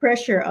feel the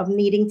pressure of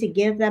needing to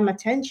give them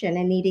attention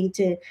and needing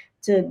to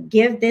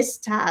give this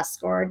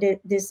task or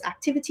this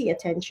activity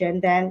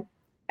attention, then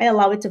I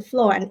allow it to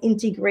flow and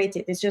integrate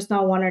it. It's just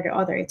not one or the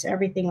other, it's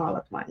everything all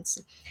at once.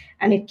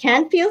 And it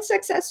can feel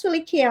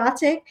successfully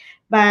chaotic,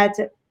 but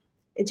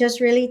it just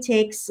really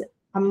takes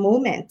a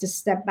moment to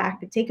step back,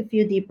 to take a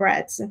few deep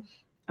breaths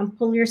and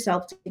pull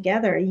yourself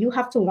together. You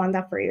have to want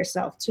that for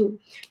yourself too.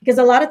 Because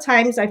a lot of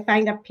times I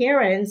find that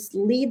parents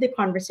lead the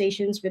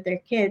conversations with their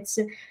kids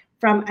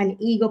from an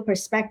ego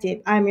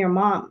perspective. I'm your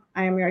mom,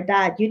 I am your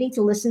dad. You need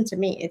to listen to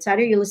me. It's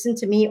either you listen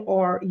to me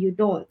or you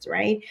don't,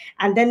 right?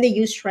 And then they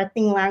use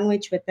threatening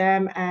language with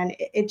them, and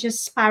it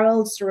just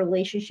spirals the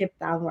relationship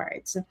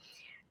downwards.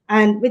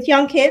 And with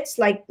young kids,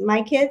 like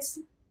my kids,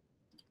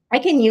 I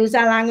can use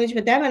that language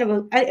with them,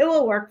 and it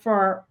will work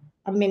for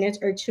a minute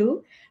or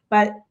two,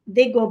 but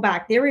they go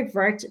back, they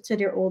revert to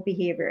their old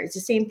behavior. It's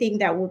the same thing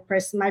that would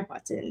press my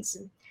buttons.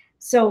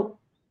 So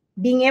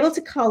being able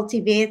to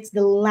cultivate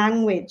the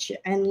language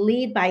and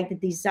lead by the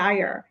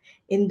desire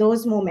in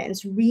those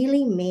moments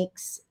really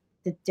makes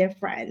the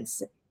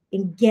difference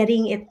in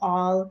getting it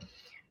all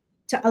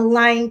to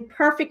align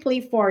perfectly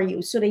for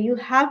you, so that you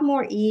have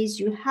more ease,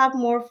 you have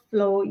more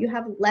flow, you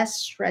have less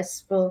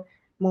stressful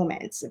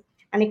moments.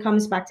 And it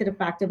comes back to the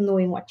fact of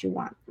knowing what you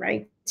want,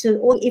 right?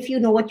 So only if you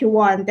know what you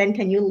want, then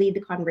can you lead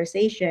the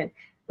conversation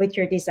with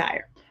your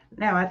desire.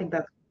 No, I think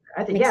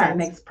Make yeah, it sense?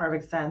 makes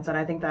perfect sense, and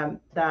I think that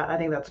I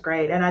think that's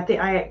great, and I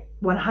think I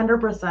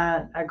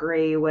 100%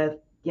 agree with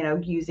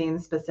using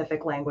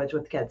specific language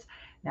with kids.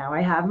 Now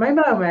I have my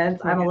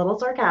moments. I'm a Yeah. little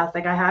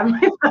sarcastic. I have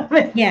my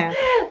moments Yeah.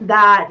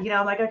 that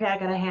I'm like, okay, I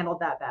could have handled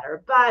that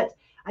better. But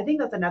I think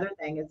that's another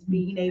thing is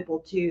being able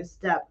to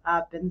step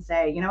up and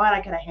say, you know what,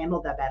 I could have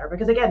handled that better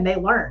because again, they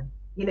learn.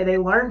 They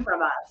learn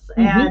from us,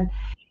 Mm-hmm. and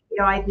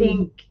I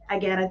think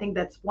again, I think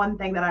that's one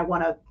thing that I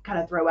want to kind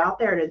of throw out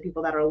there to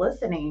people that are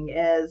listening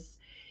is,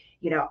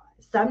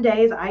 some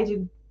days I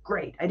do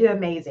great, I do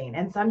amazing,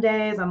 and some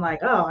days I'm like,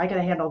 oh, I could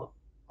have handled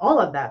all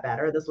of that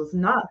better. This was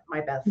not my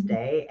best Mm-hmm.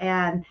 day,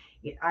 and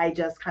I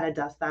just kind of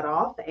dust that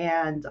off,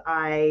 and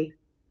I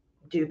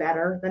do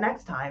better the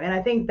next time. And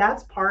I think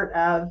that's part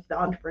of the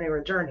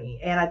entrepreneur journey.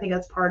 And I think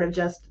that's part of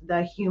just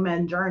the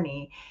human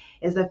journey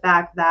is the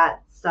fact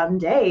that some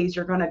days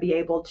you're going to be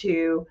able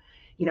to,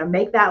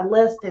 make that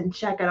list and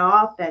check it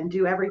off and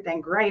do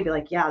everything great. Be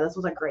like, yeah, this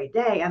was a great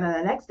day. And then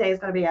the next day is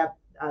going to be a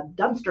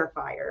dumpster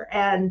fire.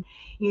 And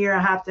you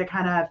have to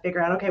kind of figure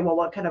out, okay, well,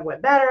 what could have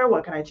went better?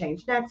 What can I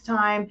change next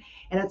time?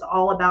 And it's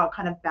all about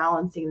kind of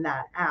balancing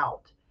that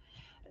out.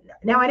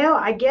 Now I know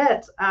I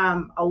get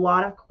a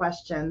lot of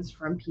questions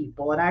from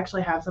people, and I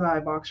actually have some in my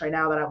box right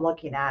now that I'm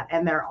looking at,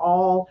 and they're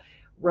all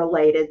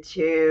related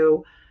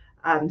to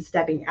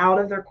stepping out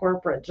of their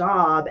corporate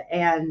job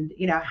and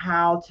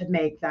how to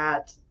make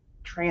that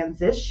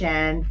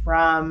transition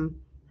from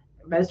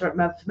most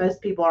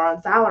people are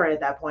on salary at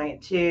that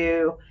point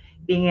to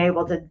being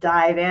able to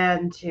dive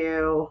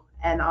into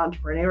an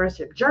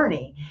entrepreneurship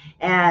journey.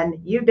 And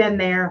you've been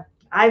there,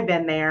 I've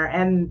been there,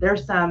 and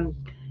there's some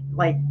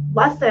like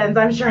lessons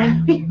I'm sure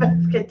we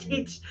both could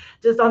teach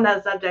just on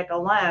that subject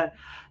alone.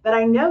 But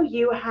I know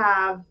you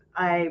have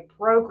a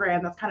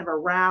program that's kind of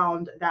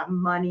around that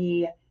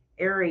money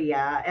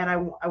area, and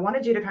I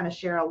wanted you to kind of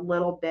share a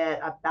little bit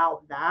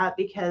about that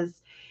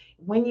because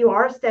when you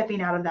are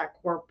stepping out of that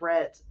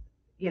corporate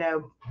you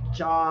know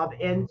job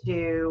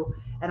into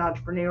an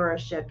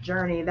entrepreneurship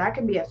journey, that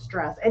can be a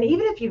stress. And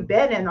even if you've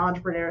been in an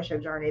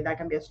entrepreneurship journey, that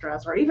can be a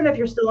stress. Or even if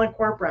you're still in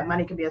corporate,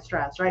 money can be a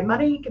stress, right?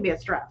 Money can be a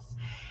stress.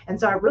 And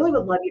so I really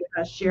would love you to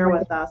kind of share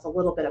with us a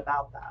little bit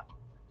about that.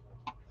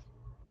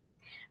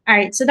 All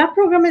right, so that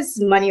program is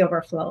Money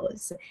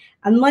Overflows.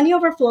 And Money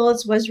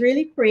Overflows was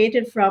really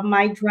created from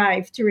my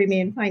drive to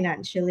remain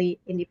financially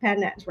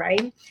independent,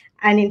 right?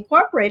 And in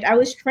corporate, I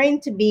was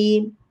trained to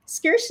be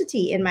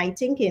scarcity in my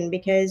thinking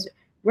because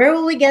where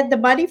will we get the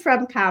money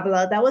from,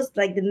 Kabla? That was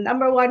like the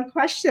number one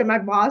question my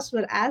boss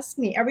would ask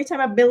me every time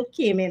a bill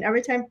came in,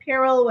 every time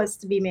payroll was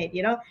to be made,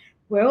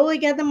 where will we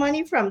get the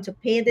money from to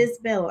pay this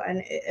bill?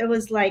 And it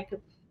was like,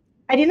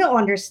 I didn't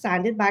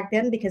understand it back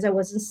then because I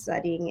wasn't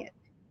studying it.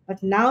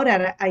 But now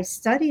that I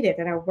studied it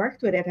and I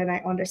worked with it and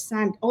I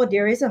understand, oh,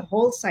 there is a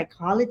whole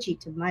psychology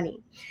to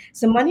money.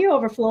 So money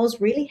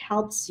overflows really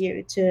helps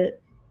you to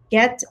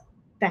get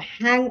the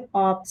hang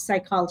of the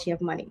psychology of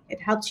money. It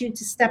helps you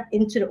to step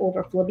into the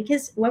overflow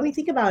because when we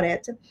think about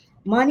it,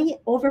 money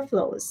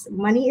overflows.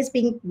 Money is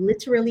being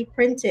literally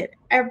printed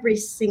every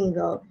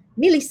single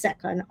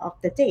millisecond of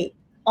the day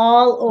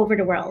all over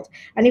the world.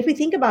 And if we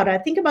think about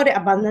the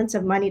abundance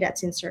of money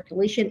that's in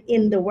circulation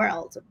in the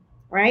world,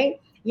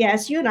 right?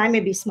 Yes, you and I may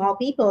be small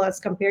people as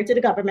compared to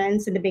the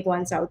governments and the big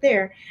ones out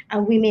there,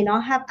 and we may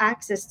not have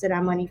access to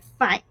that money.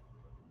 Fine.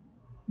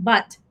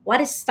 But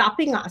what is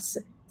stopping us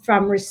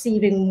from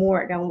receiving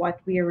more than what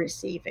we are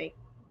receiving?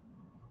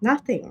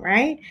 Nothing,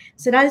 right?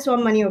 So that is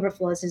what money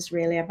overflows is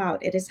really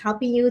about. It is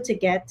helping you to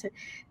get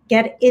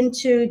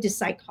into the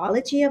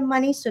psychology of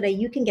money so that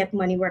you can get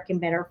money working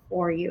better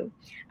for you.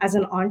 As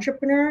an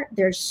entrepreneur,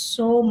 there's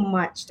so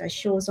much that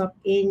shows up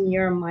in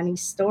your money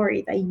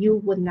story that you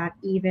would not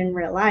even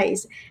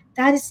realize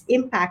that is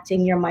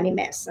impacting your money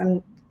mess.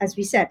 And as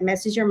we said,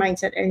 mess is your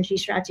mindset, energy,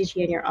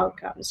 strategy, and your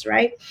outcomes,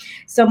 right?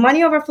 So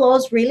money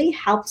overflows really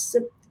helps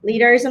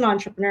leaders and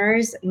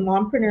entrepreneurs,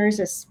 mompreneurs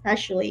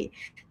especially,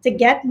 to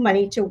get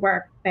money to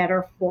work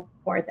better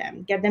for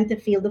them, get them to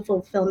feel the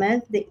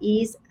fulfillment, the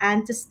ease,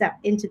 and to step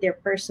into their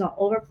personal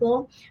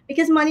overflow,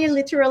 because money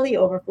literally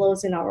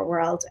overflows in our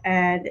world,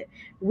 and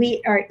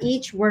we are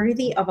each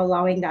worthy of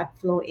allowing that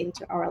flow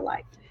into our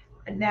life.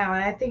 Now,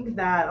 and I think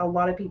that a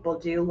lot of people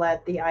do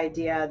let the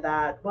idea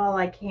that, well,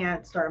 I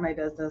can't start my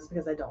business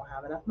because I don't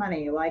have enough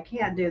money. Well, I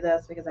can't do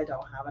this because I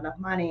don't have enough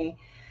money.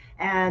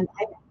 And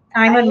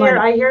Time and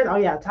money. oh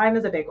yeah, time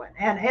is a big one.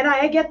 And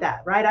I get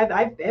that, right?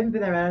 I've been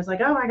there and I was like,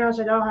 oh my gosh,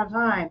 I don't have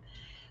time.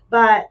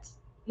 But,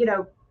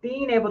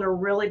 being able to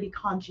really be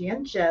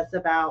conscientious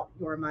about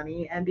your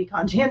money and be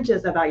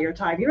conscientious about your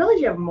time, you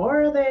realize you have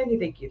more than you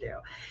think you do.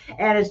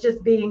 And it's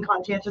just being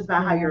conscientious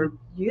about how Yeah. you're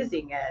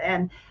using it.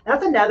 And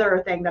that's another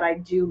thing that I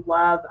do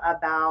love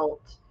about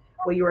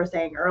what you were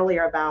saying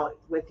earlier about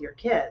with your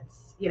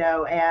kids,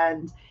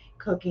 and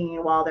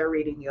cooking while they're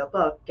reading you a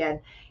book. And,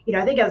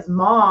 I think as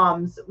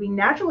moms, we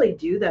naturally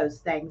do those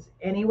things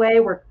anyway.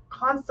 We're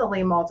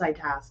constantly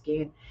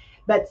multitasking,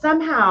 but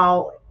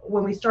somehow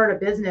when we start a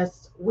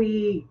business,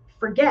 we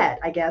forget,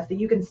 I guess, that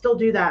you can still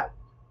do that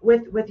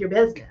with your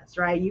business,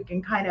 right? You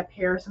can kind of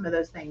pair some of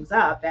those things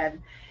up.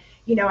 And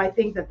I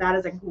think that that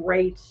is a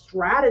great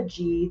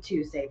strategy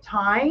to save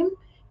time,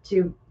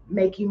 to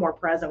make you more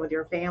present with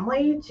your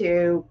family,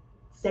 to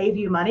save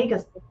you money,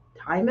 because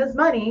time is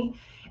money.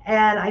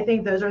 And I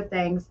think those are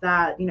things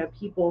that,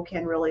 people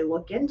can really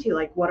look into.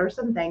 Like, what are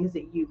some things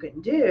that you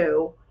can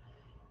do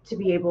to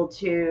be able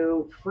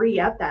to free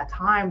up that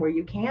time where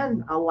you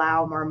can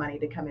allow more money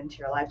to come into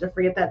your life, to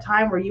free up that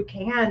time where you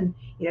can,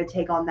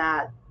 take on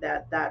that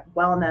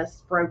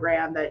wellness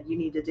program that you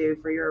need to do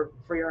for your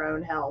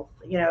own health,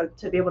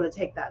 to be able to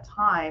take that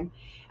time.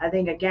 I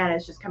think again,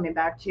 it's just coming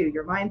back to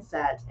your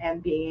mindset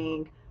and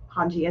being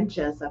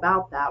conscientious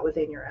about that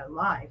within your own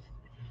life.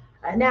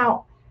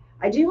 Now,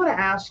 I do want to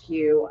ask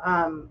you,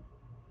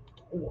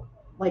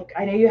 like,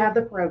 I know you have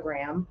the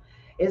program.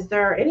 Is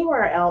there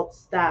anywhere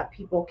else that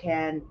people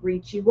can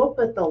reach you? We'll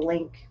put the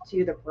link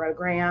to the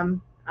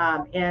program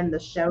in the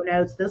show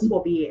notes. This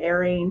will be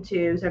airing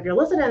too. So if you're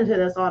listening to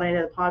this on any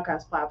of the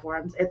podcast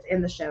platforms, it's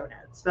in the show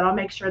notes. But I'll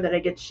make sure that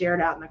it gets shared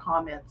out in the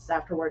comments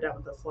after we're done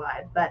with this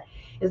live. But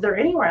is there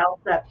anywhere else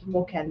that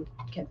people can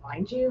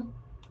find you?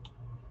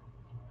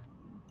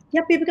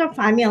 Yeah, people can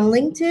find me on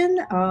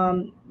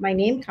LinkedIn. My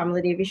name,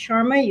 Kamala Devi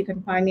Sharma. You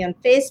can find me on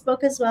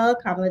Facebook as well,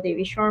 Kamala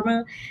Devi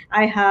Sharma.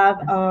 I have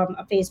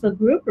a Facebook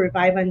group,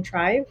 Revive and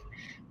Thrive,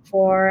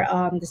 for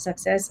the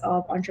success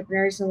of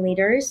entrepreneurs and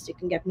leaders. You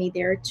can get me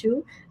there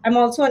too. I'm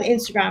also on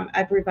Instagram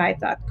at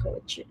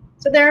revive.coach.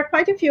 So there are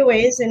quite a few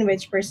ways in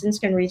which persons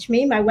can reach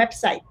me. My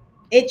website,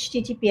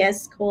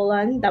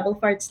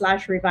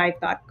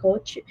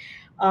 https://revive.coach.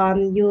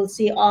 You'll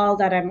see all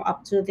that I'm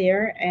up to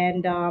there,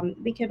 and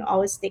we can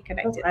always stay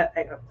connected. I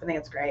think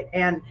it's great.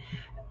 And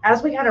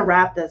as we kind of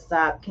wrap this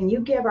up, can you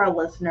give our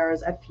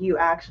listeners a few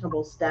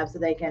actionable steps that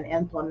they can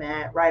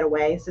implement right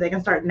away so they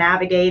can start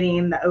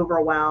navigating the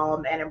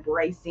overwhelm and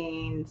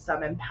embracing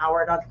some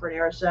empowered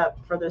entrepreneurship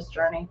for this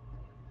journey?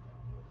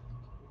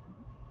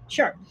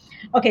 Sure.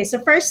 Okay, so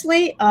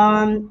firstly,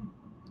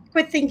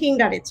 quit thinking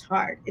that it's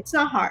hard. It's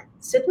not hard.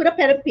 Sit with a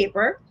pen and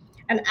paper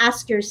and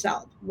ask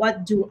yourself,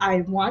 what do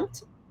I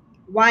want?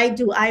 Why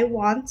do I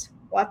want?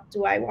 What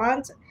do I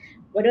want?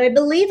 What do I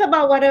believe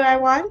about what do I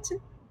want?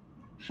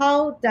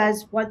 How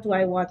does what do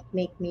I want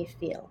make me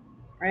feel?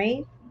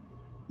 Right?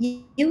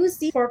 Use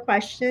these four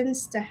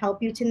questions to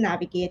help you to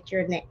navigate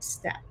your next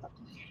step.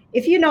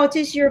 If you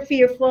notice you're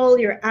fearful,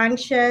 you're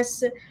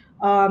anxious,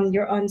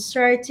 you're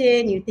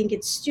uncertain, you think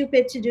it's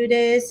stupid to do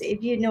this,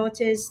 if you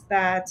notice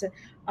that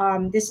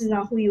this is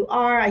not who you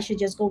are, I should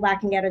just go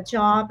back and get a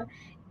job,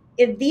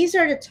 if these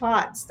are the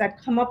thoughts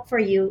that come up for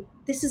you,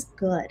 this is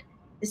good.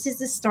 This is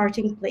the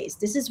starting place.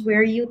 This is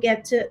where you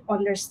get to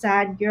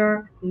understand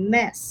your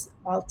mess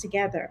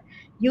altogether.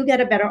 You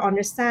get a better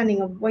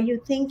understanding of what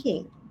you're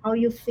thinking, how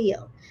you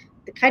feel,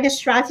 the kind of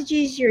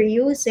strategies you're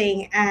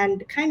using,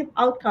 and the kind of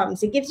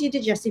outcomes. It gives you the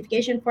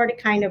justification for the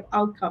kind of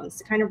outcomes,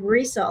 the kind of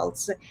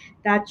results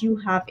that you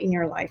have in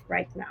your life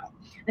right now.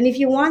 And if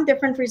you want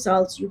different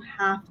results, you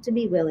have to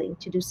be willing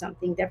to do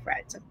something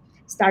different.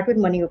 Start with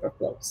money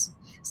overflows.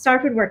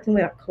 Start with working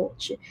with a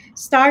coach.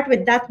 Start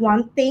with that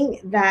one thing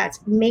that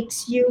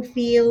makes you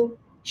feel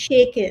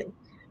shaken,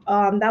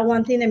 that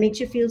one thing that makes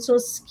you feel so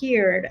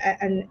scared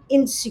and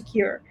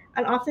insecure.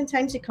 And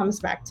oftentimes it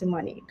comes back to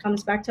money. It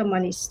comes back to a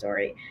money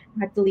story. I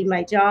have to leave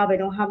my job. I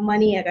don't have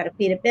money. I got to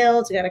pay the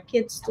bills. I got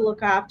kids to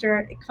look after.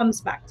 It comes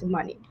back to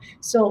money.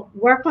 So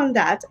work on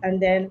that and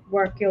then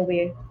work your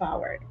way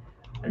forward.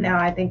 No,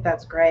 I think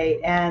that's great.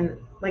 And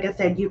like I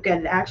said, you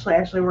can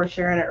actually, we're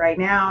sharing it right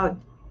now.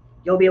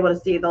 You'll be able to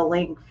see the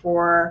link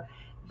for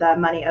the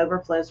Money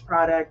Overflows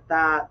product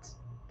that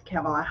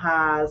Kamala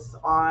has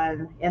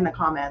on in the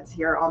comments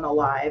here on the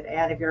live.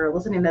 And if you're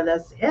listening to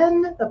this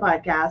in the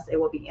podcast, it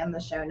will be in the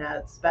show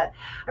notes. But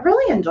I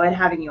really enjoyed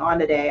having you on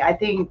today. I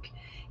think,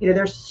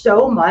 there's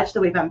so much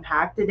that we've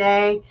unpacked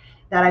today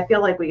that I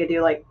feel like we could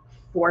do like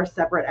 4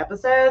 separate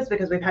episodes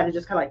because we've had to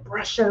just kind of like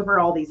brush over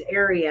all these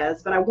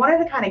areas. But I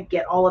wanted to kind of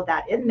get all of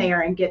that in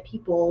there and get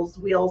people's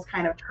wheels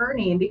kind of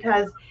turning,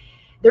 because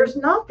there's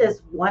not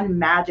this one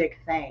magic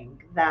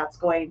thing that's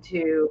going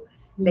to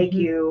make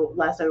you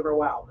less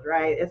overwhelmed,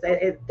 right?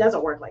 It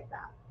doesn't work like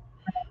that.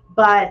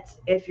 But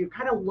if you're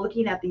kind of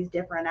looking at these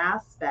different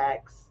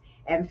aspects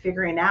and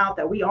figuring out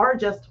that we are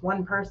just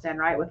one person,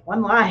 right, with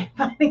one life,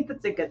 I think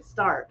that's a good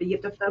start. But you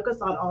have to focus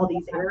on all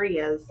these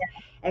areas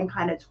and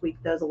kind of tweak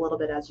those a little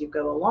bit as you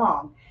go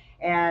along.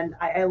 And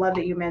I love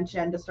that you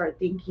mentioned to start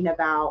thinking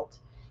about,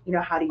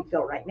 how do you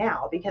feel right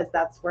now? Because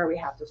that's where we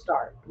have to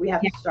start. We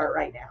have to start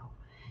right now.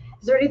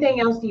 Is there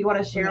anything else you want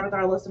to share with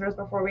our listeners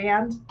before we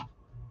end?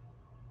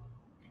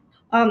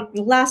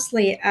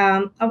 Lastly,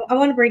 I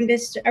want to bring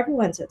this to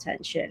everyone's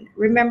attention.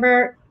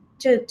 Remember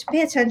to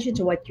pay attention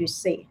to what you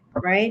say,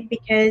 right?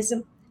 Because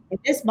in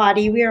this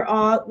body,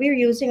 we're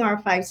using our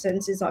 5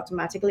 senses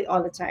automatically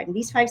all the time.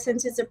 These 5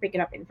 senses are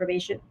picking up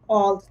information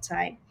all the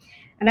time.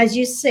 And as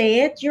you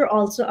say it, you're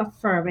also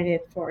affirming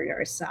it for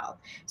yourself.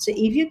 So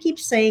if you keep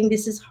saying,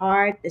 this is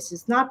hard, this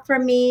is not for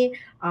me,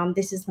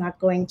 this is not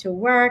going to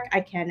work,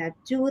 I cannot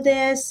do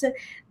this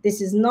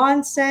is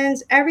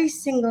nonsense, every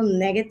single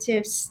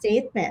negative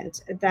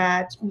statement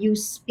that you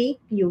speak,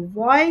 you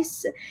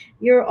voice,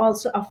 you're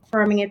also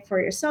affirming it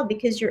for yourself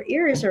because your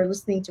ears are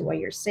listening to what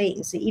you're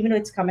saying. So even though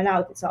it's coming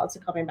out, it's also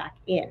coming back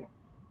in.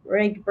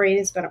 Right, brain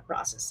is going to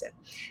process it.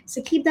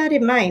 So keep that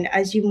in mind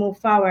as you move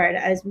forward,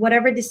 as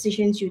whatever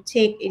decisions you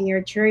take in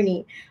your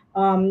journey.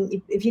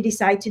 If you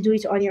decide to do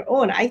it on your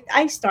own,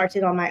 I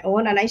started on my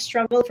own and I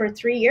struggled for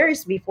 3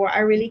 years before I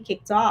really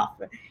kicked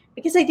off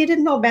because I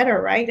didn't know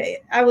better. Right,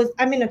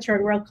 I'm in a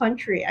third world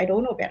country. I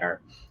don't know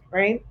better,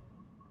 right?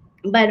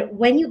 But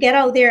when you get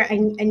out there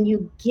and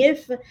you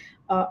give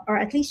or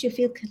at least you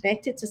feel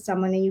connected to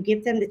someone and you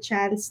give them the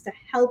chance to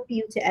help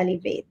you to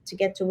elevate, to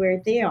get to where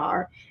they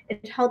are,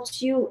 it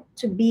helps you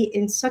to be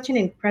in such an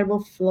incredible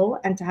flow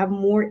and to have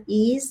more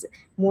ease,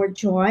 more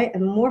joy,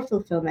 and more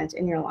fulfillment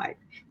in your life.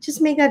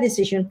 Just make that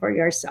decision for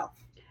yourself.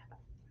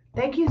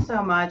 Thank you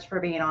so much for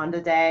being on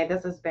today.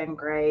 This has been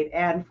great.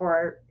 And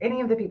for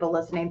any of the people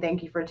listening,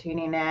 thank you for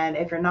tuning in.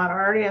 If you're not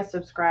already a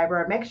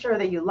subscriber, make sure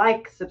that you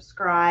like,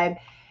 subscribe,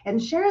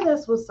 and share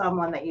this with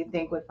someone that you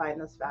think would find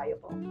this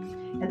valuable.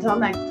 Until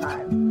next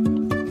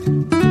time.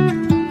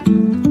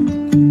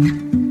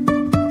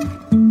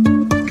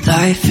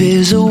 Life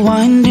is a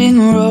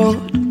winding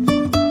road,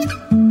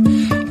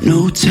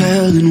 no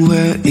telling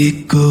where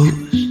it goes.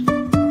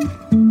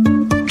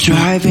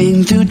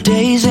 Driving through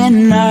days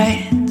and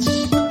nights,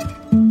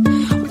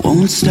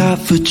 won't stop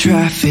for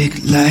traffic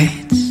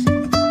lights.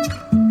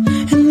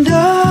 And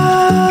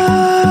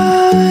I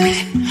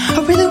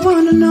really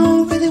wanna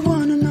know